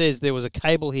map. It says there was a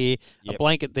cable here, a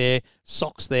blanket there,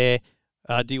 socks there.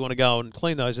 Do you want to go and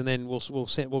clean those? And then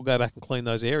we'll go back and clean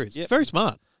those areas. It's very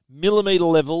smart. Millimetre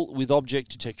level with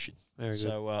object detection. Very good.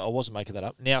 So I wasn't making that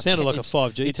up. Now sounded like a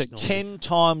 5G technology. It's 10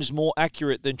 times more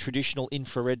accurate than traditional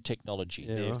infrared technology.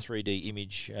 Yeah, their 3D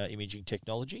imaging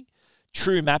technology.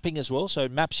 True mapping as well. So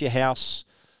it maps your house,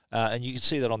 and you can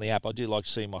see that on the app. I do like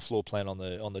seeing my floor plan on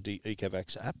the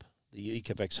Ecovacs app. The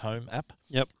Ecovacs Home app.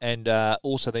 Yep. And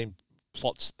also then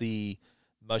plots the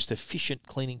most efficient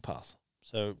cleaning path.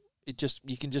 So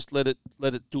you can just let it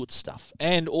do its stuff.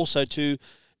 And also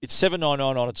it's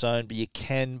 $7.99 on its own, but you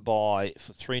can buy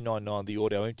for $3.99 the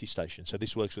auto empty station. So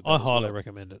this works with that. I highly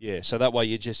recommend it. Yeah. So that way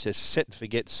you just set and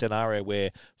forget scenario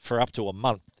where for up to a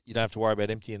month you don't have to worry about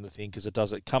emptying the thing because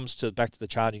it comes back to the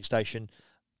charging station,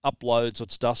 uploads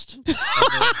its dust.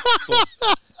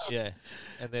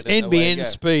 And then NBN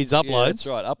speeds uploads. Yeah, that's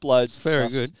right. Uploads. Very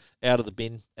good. Out of the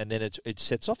bin, and then it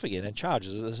sets off again and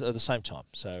charges at the same time.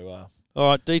 So, all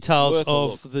right, details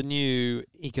of the new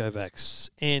Ecovacs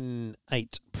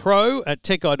N8 Pro at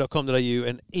techguide.com.au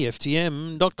and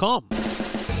EFTM.com.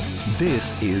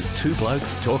 This is Two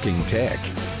Blokes Talking Tech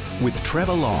with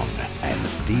Trevor Long and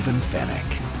Stephen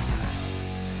Fennick.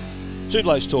 Two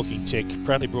Blokes Talking Tech,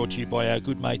 proudly brought to you by our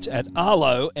good mates at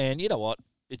Arlo. And you know what?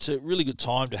 It's a really good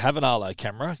time to have an Arlo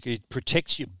camera. It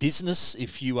protects your business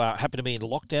if you happen to be in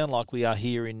lockdown like we are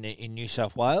here in New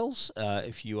South Wales.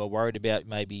 If you are worried about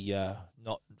maybe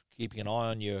not keeping an eye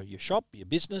on your shop, your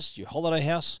business, your holiday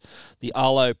house, the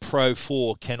Arlo Pro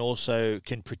 4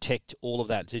 can protect all of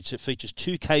that. It features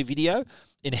 2K video,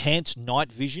 enhanced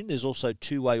night vision. There's also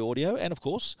two-way audio and, of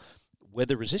course,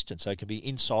 weather resistant, so it can be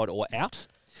inside or out.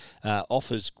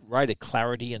 Offers greater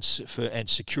clarity and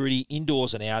security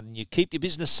indoors and out, and you keep your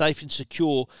business safe and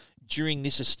secure during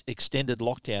this extended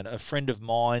lockdown. A friend of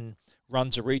mine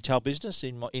runs a retail business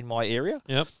in my area,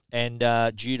 and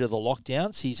due to the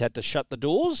lockdowns, he's had to shut the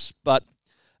doors, but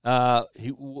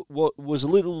he was a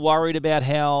little worried about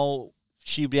how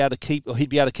he'd be able to keep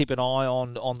an eye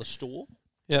on the store.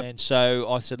 And so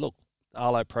I said, look,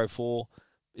 Arlo Pro 4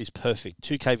 is perfect.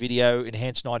 2K video,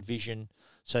 enhanced night vision.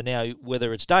 So now,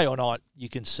 whether it's day or night, you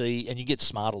can see, and you get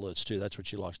smart alerts too. That's what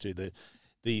she likes to do.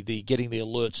 The getting the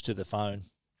alerts to the phone.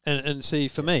 And see,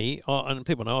 for me, and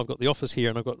people know I've got the office here,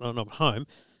 and I'm at home.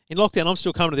 In lockdown, I'm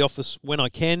still coming to the office when I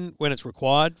can, when it's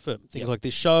required for things like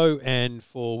this show, and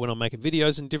for when I'm making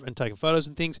videos and taking photos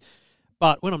and things.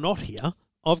 But when I'm not here,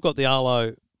 I've got the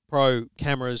Arlo Pro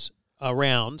cameras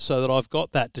around so that I've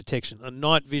got that detection. And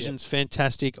night vision's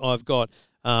fantastic. I've got.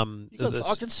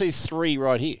 I can see 3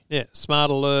 right here. Yeah, smart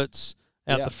alerts,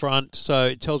 out the front, so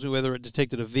it tells me whether it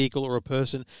detected a vehicle or a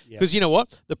person. Yeah. Because you know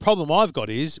what? The problem I've got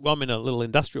is, well, I'm in a little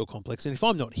industrial complex, and if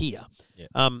I'm not here,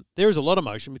 there is a lot of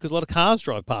motion because a lot of cars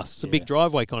drive past. It's a big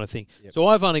driveway kind of thing. Yep. So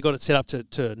I've only got it set up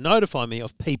to notify me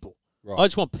of people. Right. I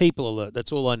just want people alert.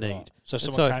 That's all I need. Right. So if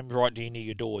someone came right near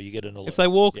your door, you get an alert. If they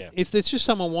walk, if there's just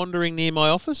someone wandering near my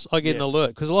office, I get an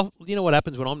alert. Because you know what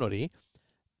happens when I'm not here?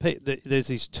 There's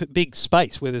this big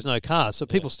space where there's no cars. So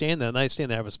people stand there and they stand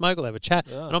there, have a smoke, or they have a chat.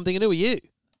 Yeah. And I'm thinking, who are you?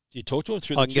 Do you talk to them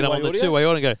through I the can get two-way up on audio? the two-way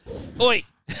audio and go, oi,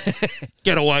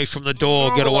 get away from the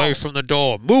door, get away from the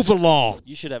door, move along.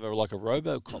 You should have a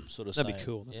RoboCop sort of That'd be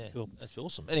cool. That'd be cool. That's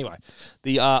awesome. Anyway,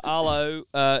 the Arlo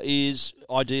is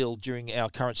ideal during our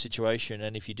current situation,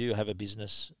 and if you do have a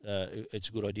business, it's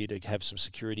a good idea to have some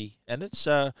security. And it's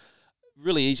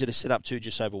really easy to set up too,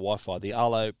 just over Wi-Fi. The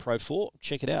Arlo Pro 4,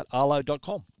 check it out,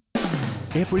 arlo.com.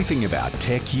 Everything about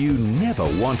tech you never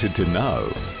wanted to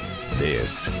know.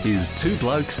 This is Two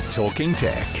Blokes Talking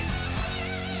Tech.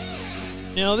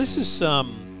 Now, this is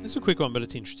a quick one, but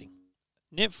it's interesting.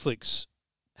 Netflix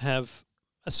have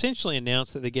essentially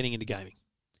announced that they're getting into gaming.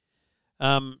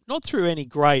 Not through any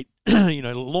great,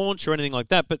 launch or anything like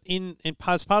that, but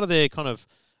as part of their kind of,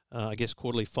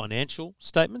 quarterly financial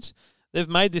statements, they've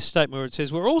made this statement where it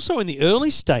says, we're also in the early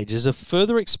stages of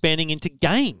further expanding into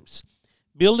games,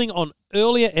 building on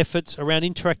earlier efforts around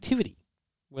interactivity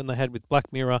when they had with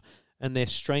Black Mirror and their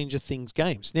Stranger Things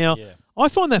games. Now, I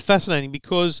find that fascinating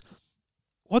because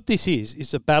what this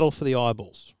is a battle for the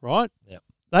eyeballs, right? Yep.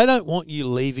 They don't want you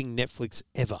leaving Netflix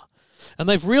ever. And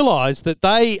they've realised that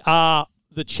they are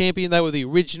the champion. They were the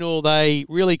original. They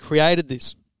really created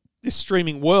this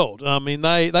streaming world. I mean,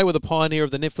 they were the pioneer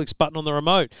of the Netflix button on the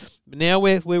remote. But now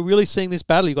we're really seeing this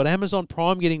battle. You've got Amazon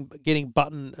Prime getting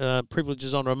button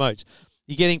privileges on remotes.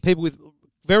 You're getting people with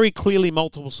very clearly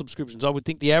multiple subscriptions. I would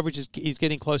think the average is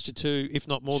getting close to 2, if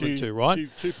not more than 2, right?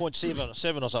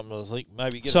 2.7 or something, I think.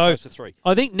 Maybe getting close to 3.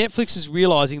 I think Netflix is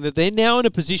realising that they're now in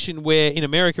a position where in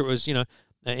America it was,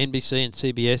 NBC and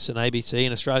CBS and ABC.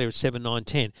 In Australia it's 7, 9,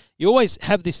 10. You always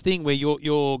have this thing where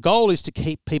your goal is to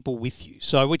keep people with you.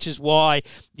 So which is why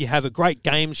you have a great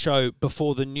game show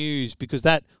before the news, because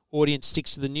that audience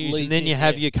sticks to the news, and then you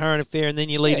have your current affair, and then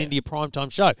you lead into your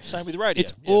primetime show. Same with radio.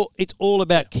 It's all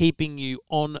about keeping you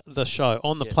on the show,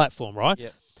 on the platform, right? Yeah.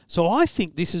 So I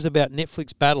think this is about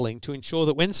Netflix battling to ensure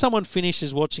that when someone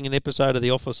finishes watching an episode of The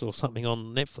Office or something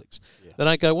on Netflix, they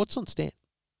don't go, what's on Stan?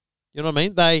 You know what I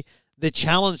mean? They're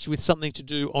challenged with something to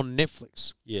do on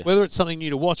Netflix, whether it's something new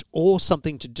to watch or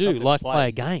something to do, like play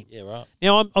a game. Yeah, right.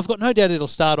 Now, I've got no doubt it'll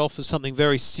start off as something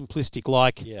very simplistic,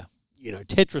 like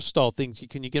Tetris style things. You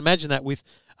can imagine that with.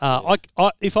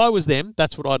 If I was them,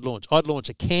 that's what I'd launch. I'd launch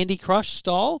a Candy Crush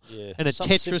style and a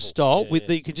Tetris simple style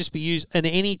that can just be used in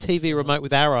any TV remote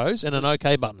with arrows and an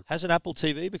OK button. Has an Apple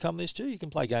TV become this too? You can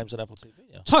play games on Apple TV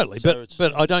now. Totally, so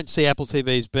but I don't see Apple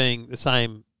TVs being the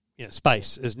same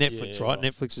space as Netflix, right?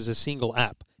 Netflix is a single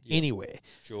app anywhere.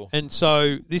 Sure. And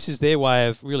so this is their way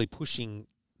of really pushing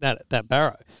that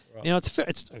barrow. Right. Now,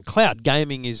 it's cloud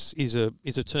gaming is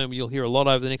a term you'll hear a lot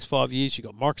over the next 5 years. You've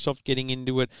got Microsoft getting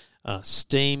into it,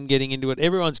 Steam getting into it.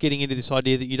 Everyone's getting into this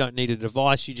idea that you don't need a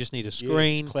device, you just need a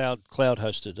screen. Yeah, cloud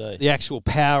hosted. The actual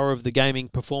power of the gaming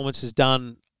performance is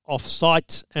done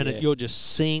off-site, and you're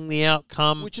just seeing the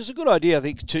outcome. Which is a good idea, I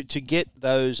think, to get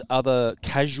those other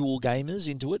casual gamers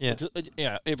into it. Yeah.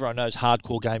 Because, everyone knows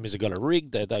hardcore gamers have got a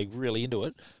rig, they're really into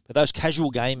it. But those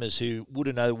casual gamers who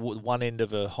wouldn't know one end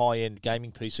of a high-end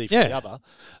gaming PC from the other,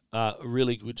 a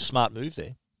really good, smart move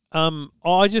there.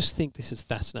 I just think this is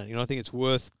fascinating, and I think it's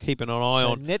worth keeping an eye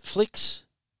on. Netflix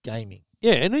gaming.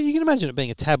 Yeah, and you can imagine it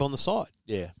being a tab on the side.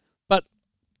 Yeah. But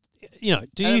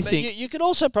do you think you could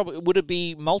also would it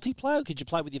be multiplayer? Could you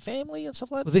play with your family and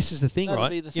stuff like that? Well, this is the thing, That'd right?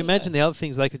 be the thing, you imagine the other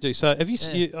things they could do. So have you?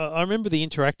 I remember the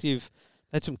interactive.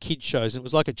 They had some kids shows, and it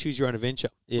was like a choose your own adventure,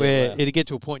 where it'd get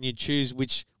to a point and you'd choose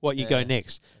what you go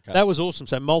next. Okay. That was awesome.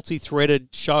 So multi-threaded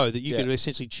show that you could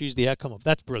essentially choose the outcome of.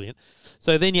 That's brilliant.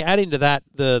 So then you add into that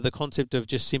the concept of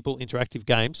just simple interactive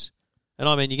games. And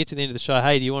I mean, you get to the end of the show.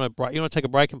 Hey, do you want to take a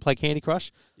break and play Candy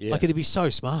Crush? Yeah. Like, it'd be so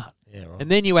smart. Yeah, right.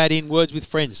 And then you add in Words with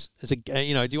Friends as a. Do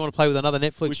you want to play with another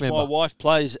Netflix member? Which my wife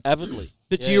plays avidly.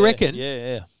 But do you reckon?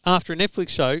 Yeah. After a Netflix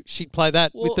show, she'd play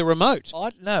that with the remote. I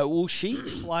don't know. Well, she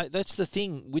play. That's the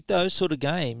thing with those sort of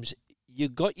games. You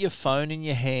got your phone in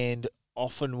your hand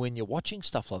often when you're watching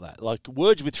stuff like that. Like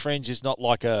Words with Friends is not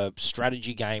like a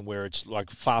strategy game where it's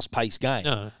like fast-paced game.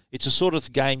 No. It's a sort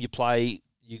of game you play.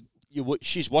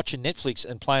 She's watching Netflix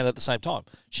and playing at the same time.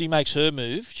 She makes her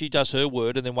move, she does her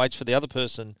word, and then waits for the other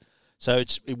person. So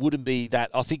it wouldn't be that.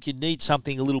 I think you need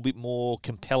something a little bit more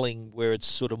compelling where it's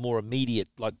sort of more immediate,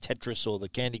 like Tetris or the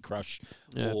Candy Crush,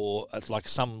 or it's like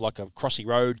a Crossy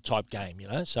Road type game,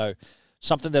 So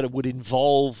something that it would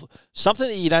involve, something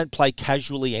that you don't play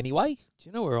casually anyway. Do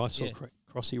you know where I saw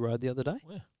Crossy Road the other day?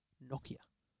 Where? Nokia.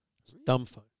 It's dumb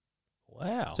phone.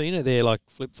 Wow. So, they're like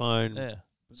flip phone. Yeah.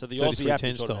 So the Aussie app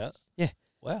you're talking about? Yeah.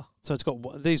 Wow. So it's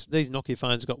got these Nokia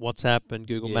phones have got WhatsApp and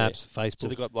Google Maps, Facebook. So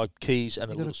they've got like keys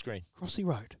and a little screen. Crossy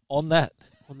Road. On that.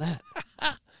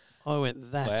 I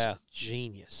went, that's Wow.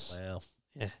 genius. Wow.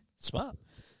 Yeah. Smart.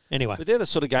 Anyway. But they're the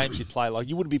sort of games you'd play. Like,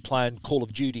 you wouldn't be playing Call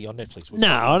of Duty on Netflix, would you?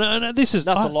 No, this is...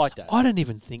 Nothing like that. I don't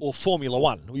even think... Or Formula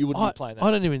One. You wouldn't be playing that.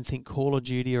 I don't even think Call of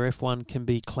Duty or F1 can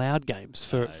be cloud games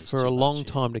for a long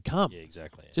time to come. Yeah,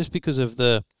 exactly. Yeah. Just because of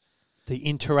the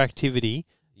interactivity...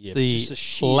 Yeah, the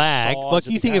lag. Like,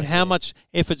 you think of how much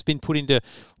effort's been put into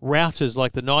routers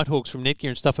like the Nighthawks from Netgear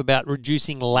and stuff about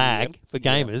reducing lag for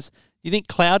gamers. You think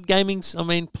cloud gaming's,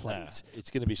 please.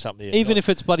 It's going to be something. Even if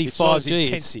it's bloody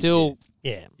 5G, it's still...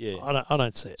 Yeah. I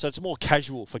don't see it. So it's more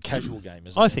casual for casual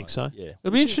gamers. I think so. Yeah. It'll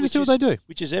be interesting to see what they do.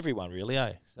 Which is everyone, really,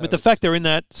 eh? So but the fact they're in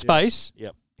that space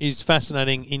Yep. is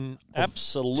fascinating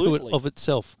Absolutely. to it of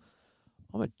itself.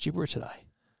 I'm a gibberer today.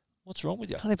 What's wrong with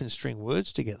you? I can't even string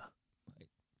words together.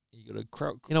 You got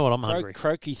a you know what? I'm hungry.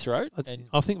 Croaky throat.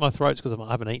 I think my throat's because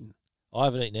I haven't eaten. I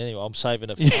haven't eaten anyway. I'm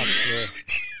saving it for lunch. Yeah.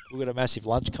 We've got a massive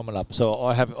lunch coming up, so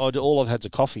all I've had's a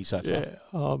coffee so far. Yeah.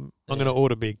 I'm going to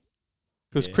order big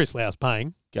because Chris Lau's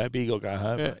paying. Go big or go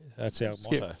home. Yeah. That's our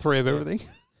Get motto. 3 of everything.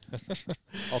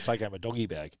 I'll take home a doggy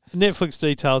bag. Netflix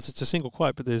details. It's a single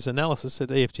quote, but there's analysis at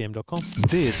EFTM.com.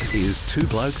 This is Two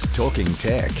Blokes Talking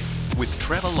Tech with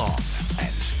Trevor Long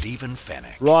and Stephen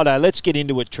Fennick. Righto, let's get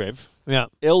into it, Trev. Yeah.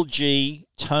 LG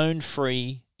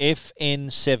Tonefree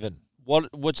FN7.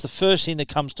 What's the first thing that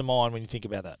comes to mind when you think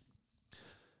about that?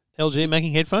 LG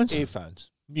making headphones? Earphones.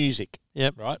 Music.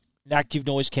 Yep. Right? Active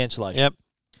noise cancellation. Yep.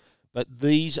 But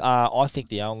these are, I think,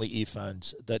 the only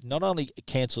earphones that not only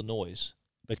cancel noise,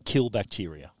 but kill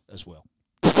bacteria as well.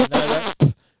 You know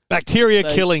that? Bacteria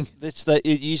killing.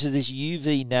 It uses this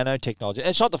UV nanotechnology. And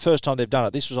it's not the first time they've done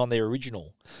it. This was on their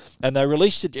original. And they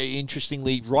released it,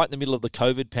 interestingly, right in the middle of the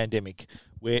COVID pandemic,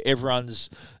 where everyone's,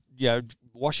 you've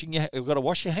got to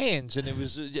wash your hands. And it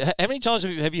was, how many times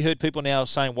have you heard people now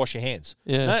saying wash your hands?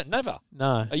 Yeah. No, never.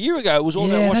 No. A year ago, it was all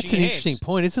about washing your hands. That's an interesting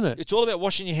point, isn't it? It's all about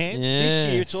washing your hands. Yes.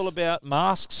 This year, it's all about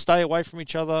masks, stay away from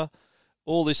each other,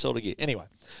 all this sort of gear. Anyway,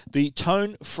 the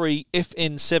Tonefree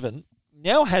FN7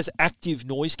 now has active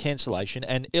noise cancellation,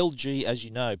 and LG, as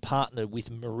you know, partnered with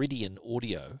Meridian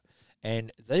Audio,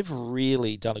 and they've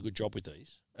really done a good job with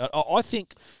these. I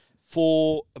think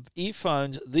for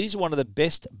earphones, these are one of the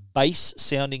best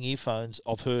bass-sounding earphones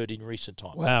I've heard in recent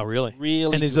times. Wow, really?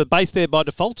 Really. And is the bass there by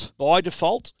default? By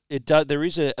default, there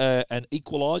is an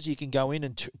equalizer. You can go in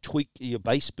and tweak your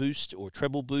bass boost or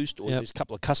treble boost, or there's a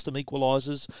couple of custom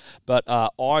equalizers. But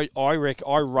I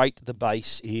rate the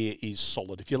bass here is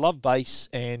solid. If you love bass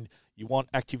and you want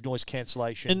active noise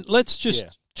cancellation, and let's just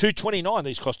 $229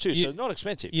 these cost too, so not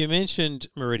expensive. You mentioned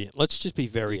Meridian. Let's just be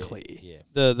very clear. Yeah.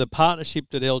 The partnership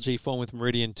that LG formed with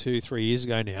Meridian 2-3 years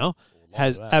ago now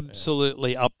has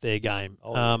absolutely upped their game.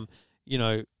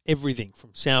 Everything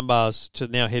from soundbars to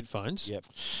now headphones. Yep.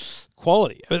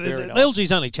 Quality. Very nice.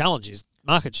 LG's only challenge is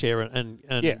market share and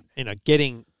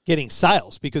getting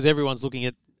sales, because everyone's looking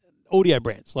at audio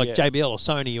brands like JBL or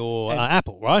Sony or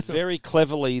Apple, right? Very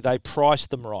cleverly, they priced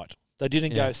them right. They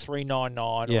didn't go $399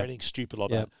 or anything stupid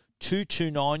like that.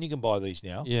 $229, you can buy these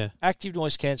now. Yeah. Active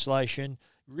noise cancellation,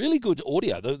 really good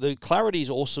audio. The clarity is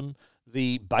awesome.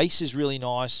 The bass is really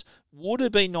nice. Would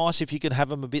have been nice if you could have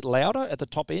them a bit louder at the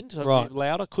top end. Right.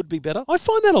 Louder could be better. I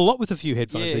find that a lot with a few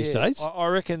headphones these days. I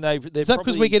reckon they're Is that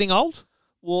because we're getting old?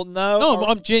 Well, no. No,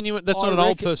 I'm genuine. That's not an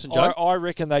old person joke. I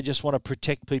reckon they just want to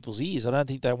protect people's ears. I don't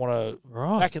think they want to.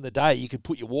 Right. Back in the day, you could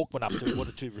put your Walkman up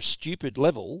to a stupid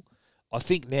level. I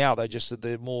think now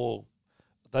they're more.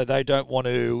 They don't want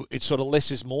to. It's sort of less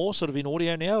is more sort of in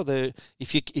audio now.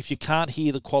 If you can't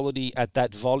hear the quality at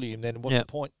that volume, then what's the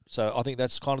point? So I think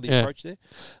that's kind of the approach there.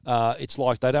 It's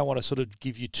like they don't want to sort of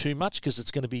give you too much because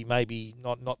it's going to be maybe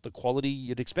not the quality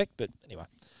you'd expect. But anyway,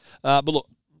 but look,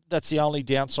 that's the only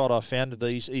downside I found of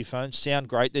these earphones. Sound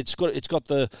great. It's got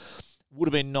the would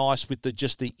have been nice with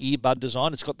just the earbud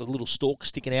design. It's got the little stalk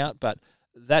sticking out, but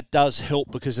that does help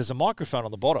because there's a microphone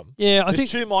on the bottom. Yeah, I think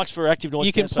 2 mics for active noise.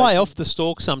 You can play off the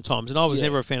stalk sometimes, and I was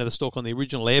never a fan of the stalk on the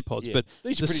original AirPods. But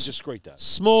these are pretty discreet, though.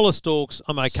 Smaller stalks,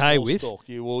 I'm okay with. Stalk.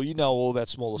 You know all about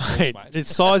smaller stalks, mate.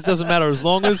 Its size doesn't matter as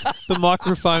long as the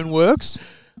microphone works.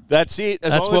 That's it.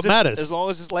 That's what matters. As long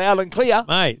as it's loud and clear,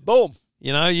 mate. Boom.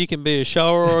 You know, you can be a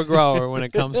shower or a grower when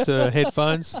it comes to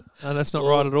headphones. And that's not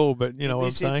right at all, but you know what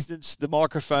I'm saying. In this instance, the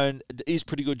microphone is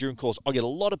pretty good during calls. I get a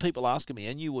lot of people asking me,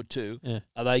 and you would too,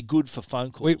 are they good for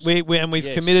phone calls? We've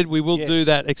committed, we will do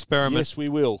that experiment. Yes, we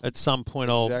will. At some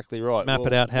point, exactly right. map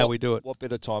it out how we do it. What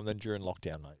better time than during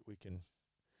lockdown, mate?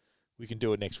 We can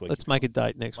do it next week. Let's make a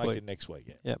date next week. Make it next week,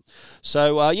 yeah. Yep.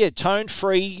 So,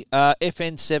 Tone-free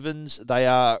FN7s,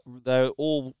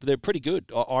 they're pretty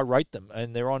good. I rate them,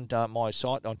 and they're on my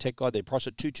site, on Tech Guide. They're priced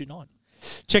at $229.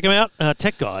 Check them out,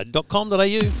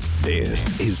 techguide.com.au.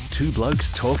 This is Two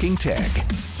Blokes Talking Tech.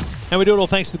 And we do it all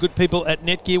thanks to the good people at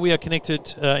Netgear. We are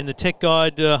connected in the Tech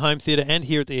Guide home theatre and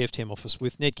here at the EFTM office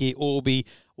with Netgear Orbi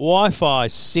Wi-Fi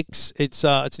 6. It's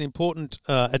an important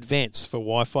advance for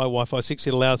Wi-Fi 6.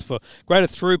 It allows for greater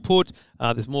throughput.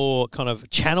 There's more kind of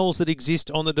channels that exist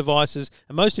on the devices.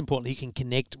 And most importantly, you can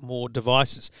connect more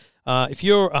devices. If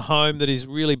you're a home that is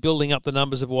really building up the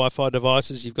numbers of Wi-Fi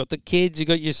devices, you've got the kids, you've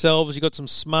got yourselves, you've got some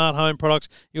smart home products,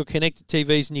 you've got connected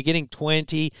TVs, and you're getting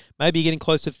 20, maybe you're getting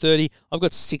close to 30. I've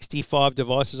got 65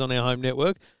 devices on our home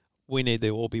network. We need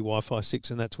the Orbi Wi-Fi 6,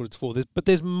 and that's what it's for. But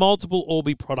there's multiple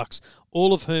Orbi products,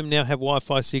 all of whom now have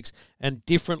Wi-Fi 6 and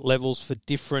different levels for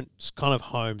different kind of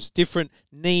homes, different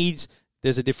needs.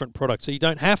 There's a different product. So you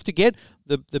don't have to get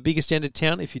the biggest end of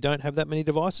town if you don't have that many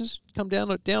devices. Come down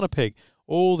a peg.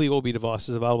 All the Orbi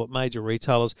devices available at major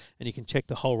retailers, and you can check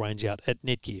the whole range out at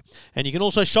Netgear. And you can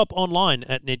also shop online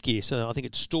at Netgear. So I think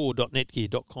it's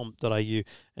store.netgear.com.au.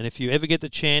 And if you ever get the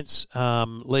chance,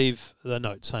 leave the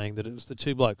note saying that it was the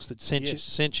two blokes that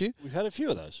sent you. We've had a few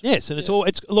of those. Yes, and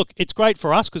it's great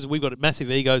for us because we've got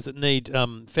massive egos that need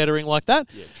feathering like that.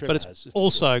 Yeah, Trev but it's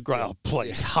also great. Oh,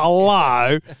 please,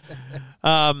 hello.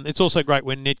 It's also great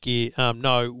when Netgear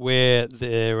know where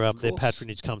their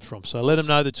patronage comes from. So let them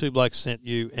know the two blokes sent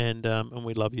you, and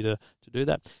we'd love you to do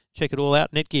that. Check it all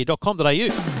out,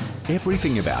 netgear.com.au.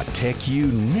 Everything about tech you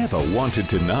never wanted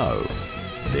to know.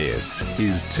 This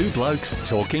is Two Blokes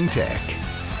Talking Tech.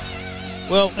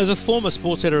 Well, as a former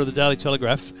sports editor of the Daily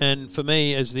Telegraph, and for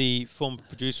me as the former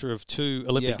producer of 2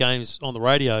 Olympic Games on the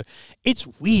radio, it's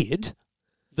weird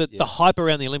that the hype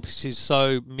around the Olympics is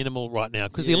so minimal right now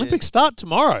because the Olympics start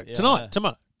tomorrow, tonight.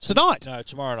 No,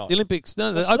 tomorrow night. The Olympics,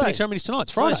 the opening ceremony's tonight.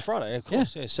 It's Friday. It's Friday, of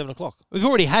course. Yeah, 7 o'clock. We've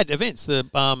already had events, the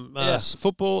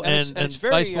football and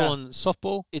baseball and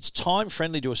softball. It's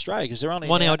time-friendly to Australia because they're only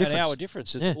 1 hour difference. An hour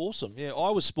difference. It's awesome. Yeah,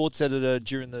 I was sports editor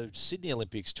during the Sydney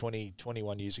Olympics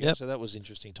 21 years ago, so that was an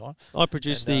interesting time. I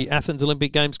produced the Athens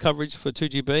Olympic Games coverage for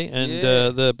 2GB and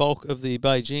the bulk of the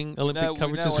Beijing Olympic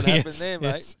coverage. We know what happened there,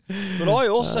 mate. But I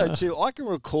also, too, I can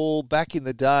recall back in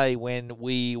the day when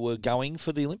we were going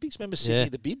for the Olympics. Remember Sydney,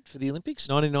 the bid for the Olympics?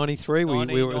 1993,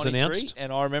 it was announced.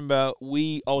 And I remember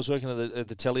I was working at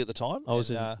the telly at the time. I was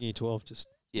in year 12, just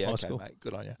high school. Mate,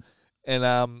 good on you. And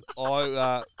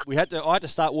I had to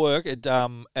start work at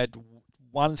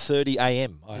 1:30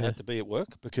 a.m. I had to be at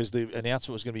work because the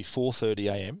announcement was going to be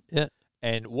 4:30 a.m. Yeah.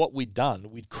 And what we'd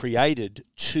done, we'd created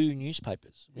 2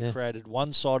 newspapers. We created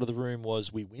one side of the room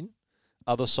was We Win.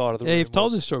 Other side of the room. Yeah, you've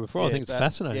told this story before. I think it's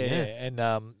fascinating. Yeah.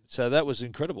 And so that was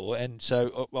incredible. And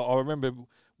so I remember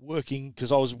working,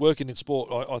 because I was working in sport.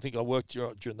 I think I worked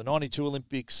during the 92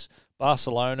 Olympics,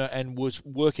 Barcelona, and was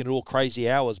working at all crazy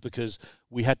hours because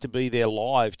we had to be there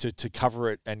live to cover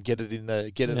it and get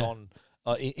it on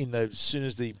as soon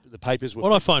as the papers were.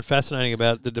 What I find fascinating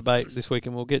about the debate this week,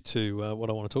 and we'll get to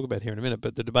what I want to talk about here in a minute,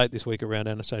 but the debate this week around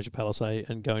Anastasia Palaszczuk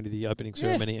and going to the opening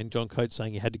ceremony, and John Coates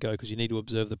saying you had to go because you need to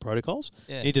observe the protocols.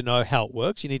 Yeah. You need to know how it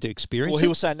works. You need to experience it. Well, he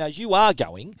was saying, no, you are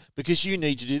going because you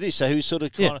need to do this. So he was sort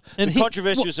of the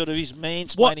controversy was sort of his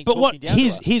mansplaining. But what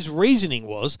his reasoning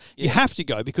was, you have to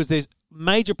go because there's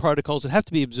major protocols that have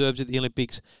to be observed at the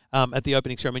Olympics at the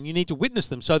opening ceremony. You need to witness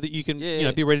them so that you can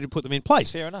be ready to put them in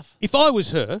place. Fair enough. If I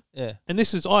was her, and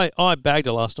this is I bagged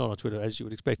her last night on Twitter, as you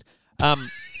would expect,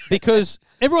 because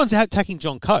everyone's out attacking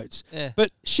John Coates,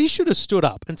 but she should have stood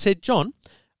up and said, John,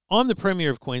 I'm the Premier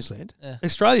of Queensland.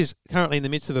 Australia's currently in the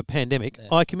midst of a pandemic.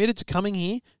 I committed to coming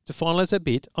here to finalise that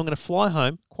bid. I'm going to fly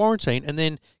home, quarantine, and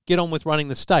then get on with running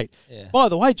the state. By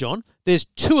the way, John, there's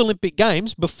 2 Olympic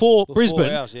Games before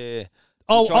Brisbane. Hours,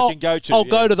 I'll go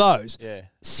to those. Yeah.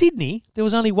 Sydney, there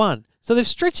was only 1. So they've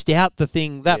stretched out the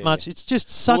thing that much. It's just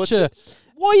such a...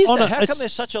 Why is that? How come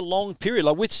there's such a long period?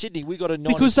 Like with Sydney, we got a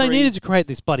 93. Because they needed to create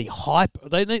this bloody hype.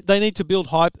 They need to build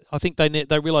hype. I think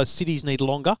they realise cities need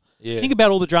longer. Yeah. Think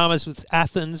about all the dramas with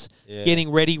Athens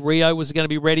getting ready. Rio was going to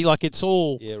be ready. Like it's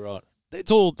all... Yeah, right. It's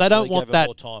all. They don't want that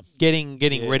getting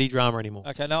ready drama anymore.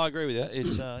 Okay, no, I agree with you.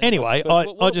 It's, anyway, I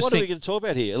just what think. What are we going to talk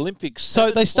about here? Olympics.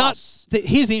 So they start.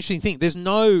 Here's the interesting thing. There's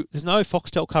no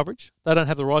Foxtel coverage. They don't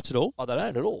have the rights at all. Oh, they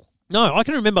don't at all. No, I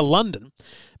can remember London.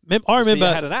 I remember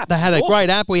had an app. they had It a was great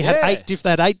awesome. app. We Yeah.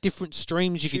 had eight different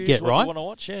streams you could get, Choose what right? you want to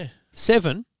watch, yeah.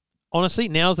 7, honestly,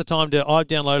 now's the time to. I've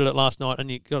downloaded it last night,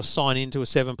 and you've got to sign into a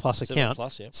 7 Plus account. 7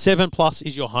 Plus, yeah. 7 Plus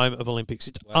is your home of Olympics.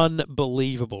 It's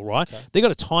unbelievable, right? Okay. They've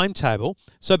got a timetable.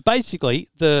 So basically,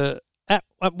 at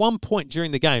one point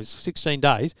during the games, 16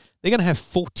 days, they're going to have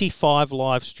 45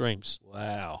 live streams.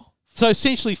 Wow. So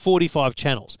essentially 45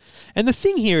 channels. And the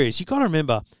thing here is, you've got to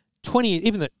remember,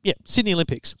 Sydney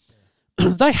Olympics,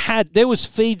 there was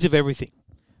feeds of everything.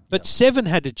 But 7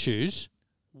 had to choose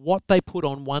what they put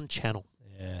on one channel.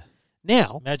 Yeah.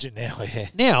 Now, Imagine now, yeah.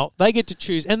 Now they get to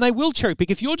choose, and they will cherry pick.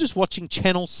 If you're just watching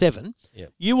Channel 7,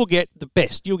 you will get the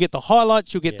best. You'll get the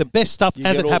highlights. You'll get the best stuff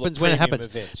as it happens when it happens.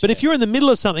 Events, but if you're in the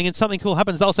middle of something and something cool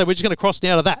happens, they'll say, we're just going to cross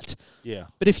now to that. Yeah.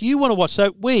 But if you want to watch,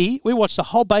 so we watched the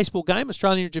whole baseball game,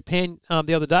 Australia and Japan,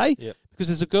 the other day, because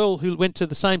there's a girl who went to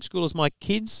the same school as my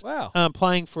kids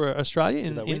playing for Australia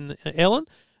in Ellen.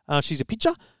 She's a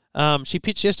pitcher. She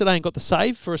pitched yesterday and got the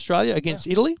save for Australia against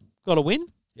Italy. Got a win.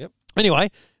 Yep. Anyway,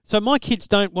 so my kids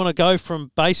don't want to go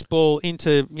from baseball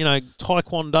into,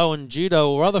 taekwondo and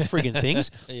judo or other friggin'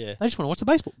 things. Yeah. They just want to watch the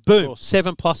baseball. Boom.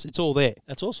 7 Plus, it's all there.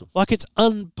 That's awesome. Like, it's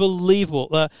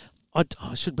unbelievable. I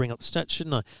should bring up the stats,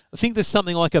 shouldn't I? I think there's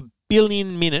something like 1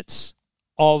 billion minutes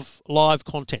of live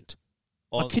content.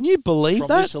 Can you believe from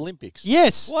that? this Olympics?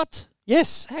 Yes. What?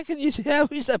 Yes. How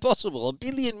is that possible? 1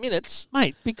 billion minutes?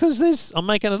 Mate, because I'm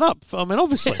making it up. I mean,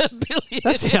 obviously. 1 billion.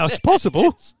 That's how it's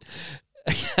possible.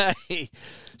 Okay.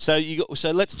 So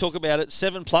let's talk about it.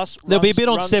 7 Plus. There'll be a bit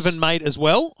on 7 Mate as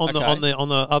well on the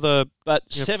other.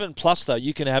 But 7 Plus though,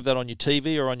 you can have that on your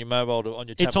TV or on your mobile or on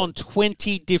your tablet. It's on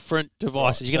 20 different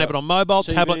devices. Right, You can have it on mobile,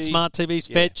 TV, tablet, smart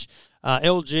TVs, Fetch,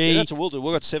 LG. Yeah, that's what we'll do.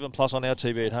 We've got 7 Plus on our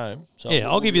TV at home. So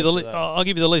I'll give you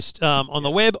the list on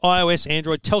the web: iOS,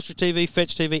 Android, Telstra TV,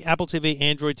 Fetch TV, Apple TV,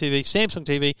 Android TV, Samsung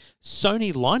TV,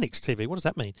 Sony Linux TV. What does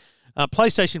that mean?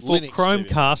 PlayStation 4, Linux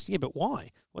Chromecast. TV. Yeah, but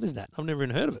why? What is that? I've never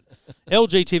even heard of it.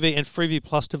 LG TV and Freeview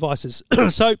Plus devices.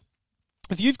 So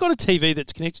if you've got a TV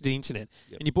that's connected to the internet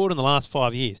and you bought it in the last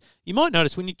 5 years, you might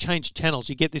notice when you change channels,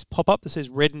 you get this pop-up that says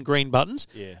red and green buttons.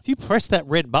 Yeah. If you press that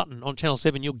red button on Channel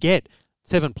 7, you'll get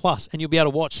 7 Plus and you'll be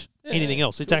able to watch anything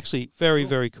else. It's actually very,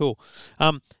 very cool.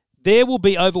 There will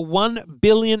be over 1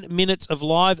 billion minutes of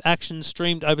live action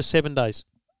streamed over 17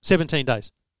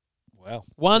 days. Wow.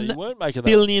 1 so you weren't making that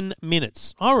billion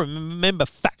minutes. I remember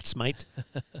facts, mate.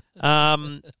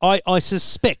 I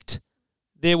suspect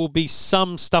there will be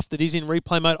some stuff that is in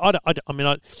replay mode.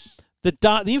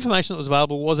 The information that was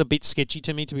available was a bit sketchy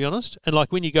to me, to be honest. And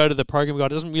like when you go to the program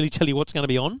guide, it doesn't really tell you what's going to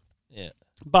be on. Yeah.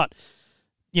 But,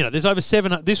 there's over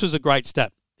 700. This was a great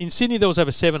stat. In Sydney, there was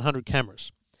over 700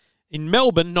 cameras. In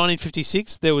Melbourne,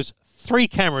 1956, there was 3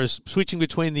 cameras switching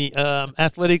between the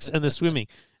athletics and the swimming.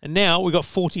 And now we've got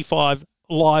 45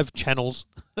 live channels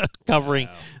covering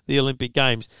the Olympic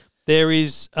Games. There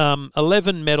is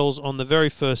 11 medals on the very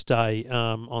first day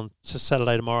on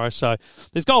Saturday tomorrow. So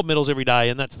there's gold medals every day,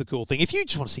 and that's the cool thing. If you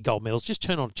just want to see gold medals, just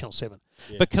turn on Channel 7.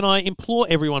 Yeah. But can I implore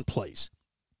everyone, please,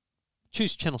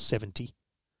 choose Channel 70.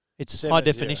 It's high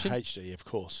definition. HD, of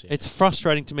course. Yeah. It's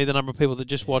frustrating to me the number of people that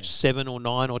just watch 7 or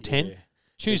 9 or 10. Yeah.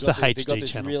 Choose the HD channel. They've got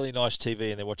this really nice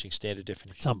TV and they're watching standard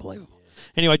definition. It's unbelievable. Yeah.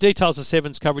 Anyway, details of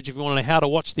 7's coverage if you want to know how to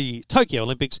watch the Tokyo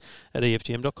Olympics at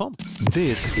EFTM.com.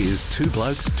 This is Two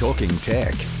Blokes Talking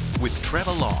Tech with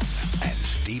Trevor Long and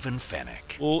Stephen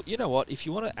Fennick. Well, you know what? If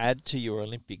you want to add to your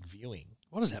Olympic viewing...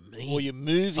 What does that mean? Or your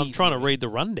movie... I'm trying to read the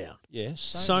rundown. Yeah,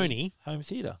 Sony Home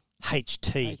Theatre.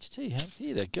 HT Home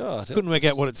Theatre. God. Couldn't work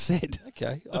out what it said.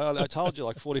 Okay. I told you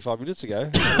like 45 minutes ago.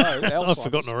 Hello, I've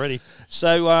forgotten already.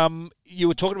 So you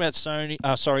were talking about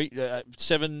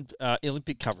 7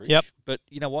 Olympic coverage. Yep. But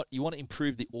you know what? You want to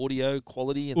improve the audio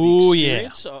quality and the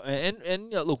experience. Yeah. And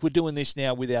look, we're doing this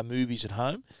now with our movies at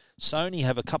home. Sony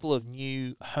have a couple of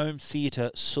new home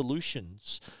theatre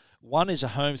solutions. One is a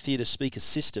home theatre speaker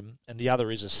system and the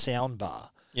other is a sound bar.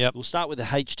 Yep. We'll start with the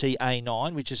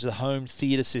HT-A9, which is the home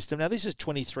theatre system. Now, this is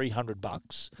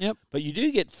 $2,300. Yep. But you do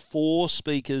get 4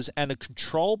 speakers and a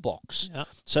control box. Yep.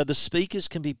 So the speakers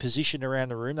can be positioned around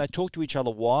the room. They talk to each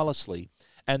other wirelessly.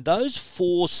 And those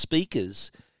 4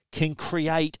 speakers can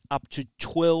create up to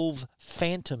 12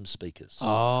 phantom speakers.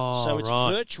 Oh, so it's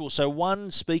right. virtual. So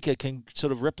one speaker can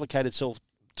sort of replicate itself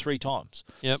 3 times.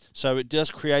 Yep. So it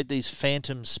does create these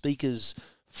phantom speakers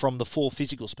from the 4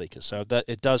 physical speakers. So that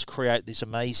it does create this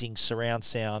amazing surround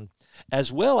sound,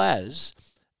 as well as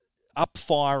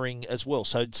up-firing as well.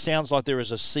 So it sounds like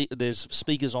there's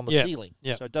speakers on the ceiling.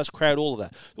 Yeah. So it does crowd all of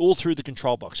that, all through the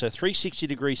control box. So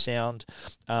 360-degree sound.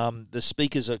 The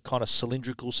speakers are kind of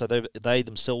cylindrical, so they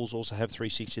themselves also have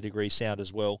 360-degree sound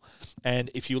as well. And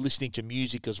if you're listening to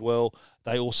music as well,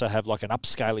 they also have like an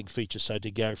upscaling feature, so to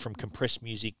go from compressed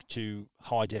music to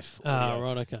high def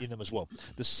audio in them as well.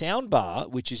 The soundbar,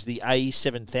 which is the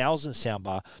A7000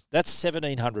 soundbar, that's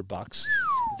 $1,700.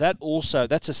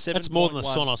 That's more than the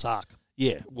Sonos Arc.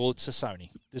 Yeah, well, it's a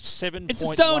Sony. It's 7.1. It's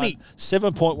a Sony.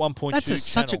 7.1.2. That's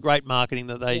such a great marketing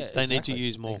that they need to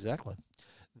use more. Exactly.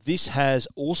 This has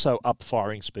also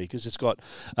up-firing speakers. It's got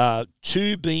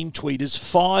 2 beam tweeters,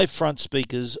 5 front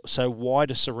speakers, so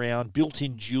wider surround,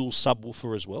 built-in dual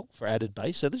subwoofer as well for added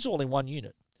bass. So this is all in one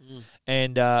unit.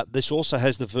 And this also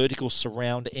has the vertical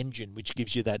surround engine, which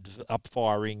gives you that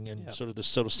up-firing and sort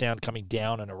of sound coming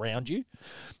down and around you.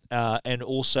 And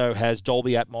also has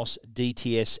Dolby Atmos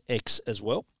DTS-X as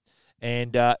well.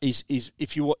 And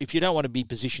if you don't want to be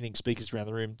positioning speakers around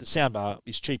the room, the soundbar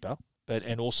is cheaper,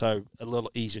 and also a little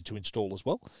easier to install as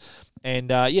well.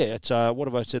 And it's what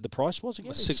have I said the price was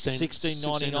again?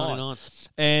 $16.99.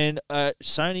 And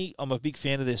Sony, I'm a big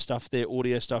fan of their stuff. Their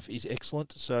audio stuff is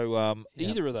excellent. So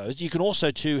either of those. You can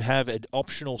also have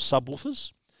optional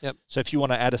subwoofers. Yep. So if you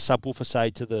want to add a subwoofer, say,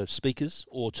 to the speakers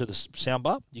or to the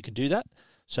soundbar, you can do that.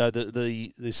 So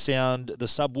the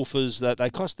subwoofers that they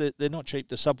cost, they're not cheap.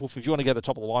 The subwoofer, if you want to go to the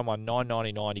top of the line one,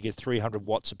 $9.99, you get 300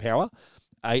 watts of power.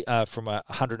 From a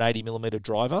 180 millimeter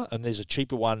driver, and there's a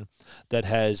cheaper one that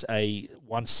has a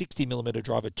 160 millimeter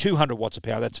driver, 200 watts of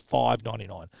power. That's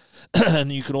 $5.99,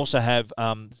 and you can also have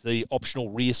the optional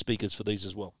rear speakers for these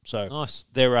as well. So nice.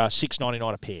 They're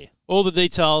 $6.99 a pair. All the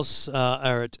details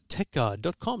are at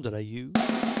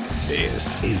techguide.com.au.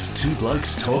 This is Two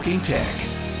Blokes Talking Tech.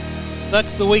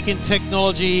 That's the Week in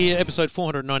Technology, episode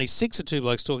 496 of Two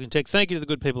Blokes Talking Tech. Thank you to the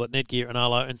good people at Netgear and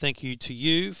Arlo, and thank you to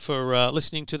you for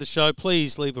listening to the show.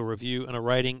 Please leave a review and a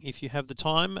rating if you have the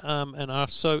time and are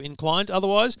so inclined.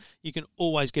 Otherwise, you can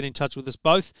always get in touch with us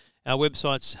both. Our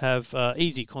websites have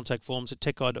easy contact forms at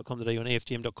techguide.com.au and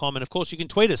EFTM.com. And, of course, you can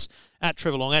tweet us at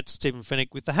Trevor Long, at Stephen Fennick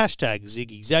with the hashtag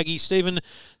ZiggyZaggy. Stephen,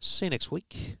 see you next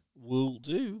week. Will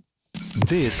do.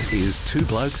 This is Two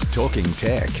Blokes Talking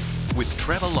Tech with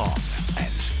Trevor Long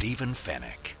and Stephen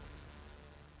Fennick.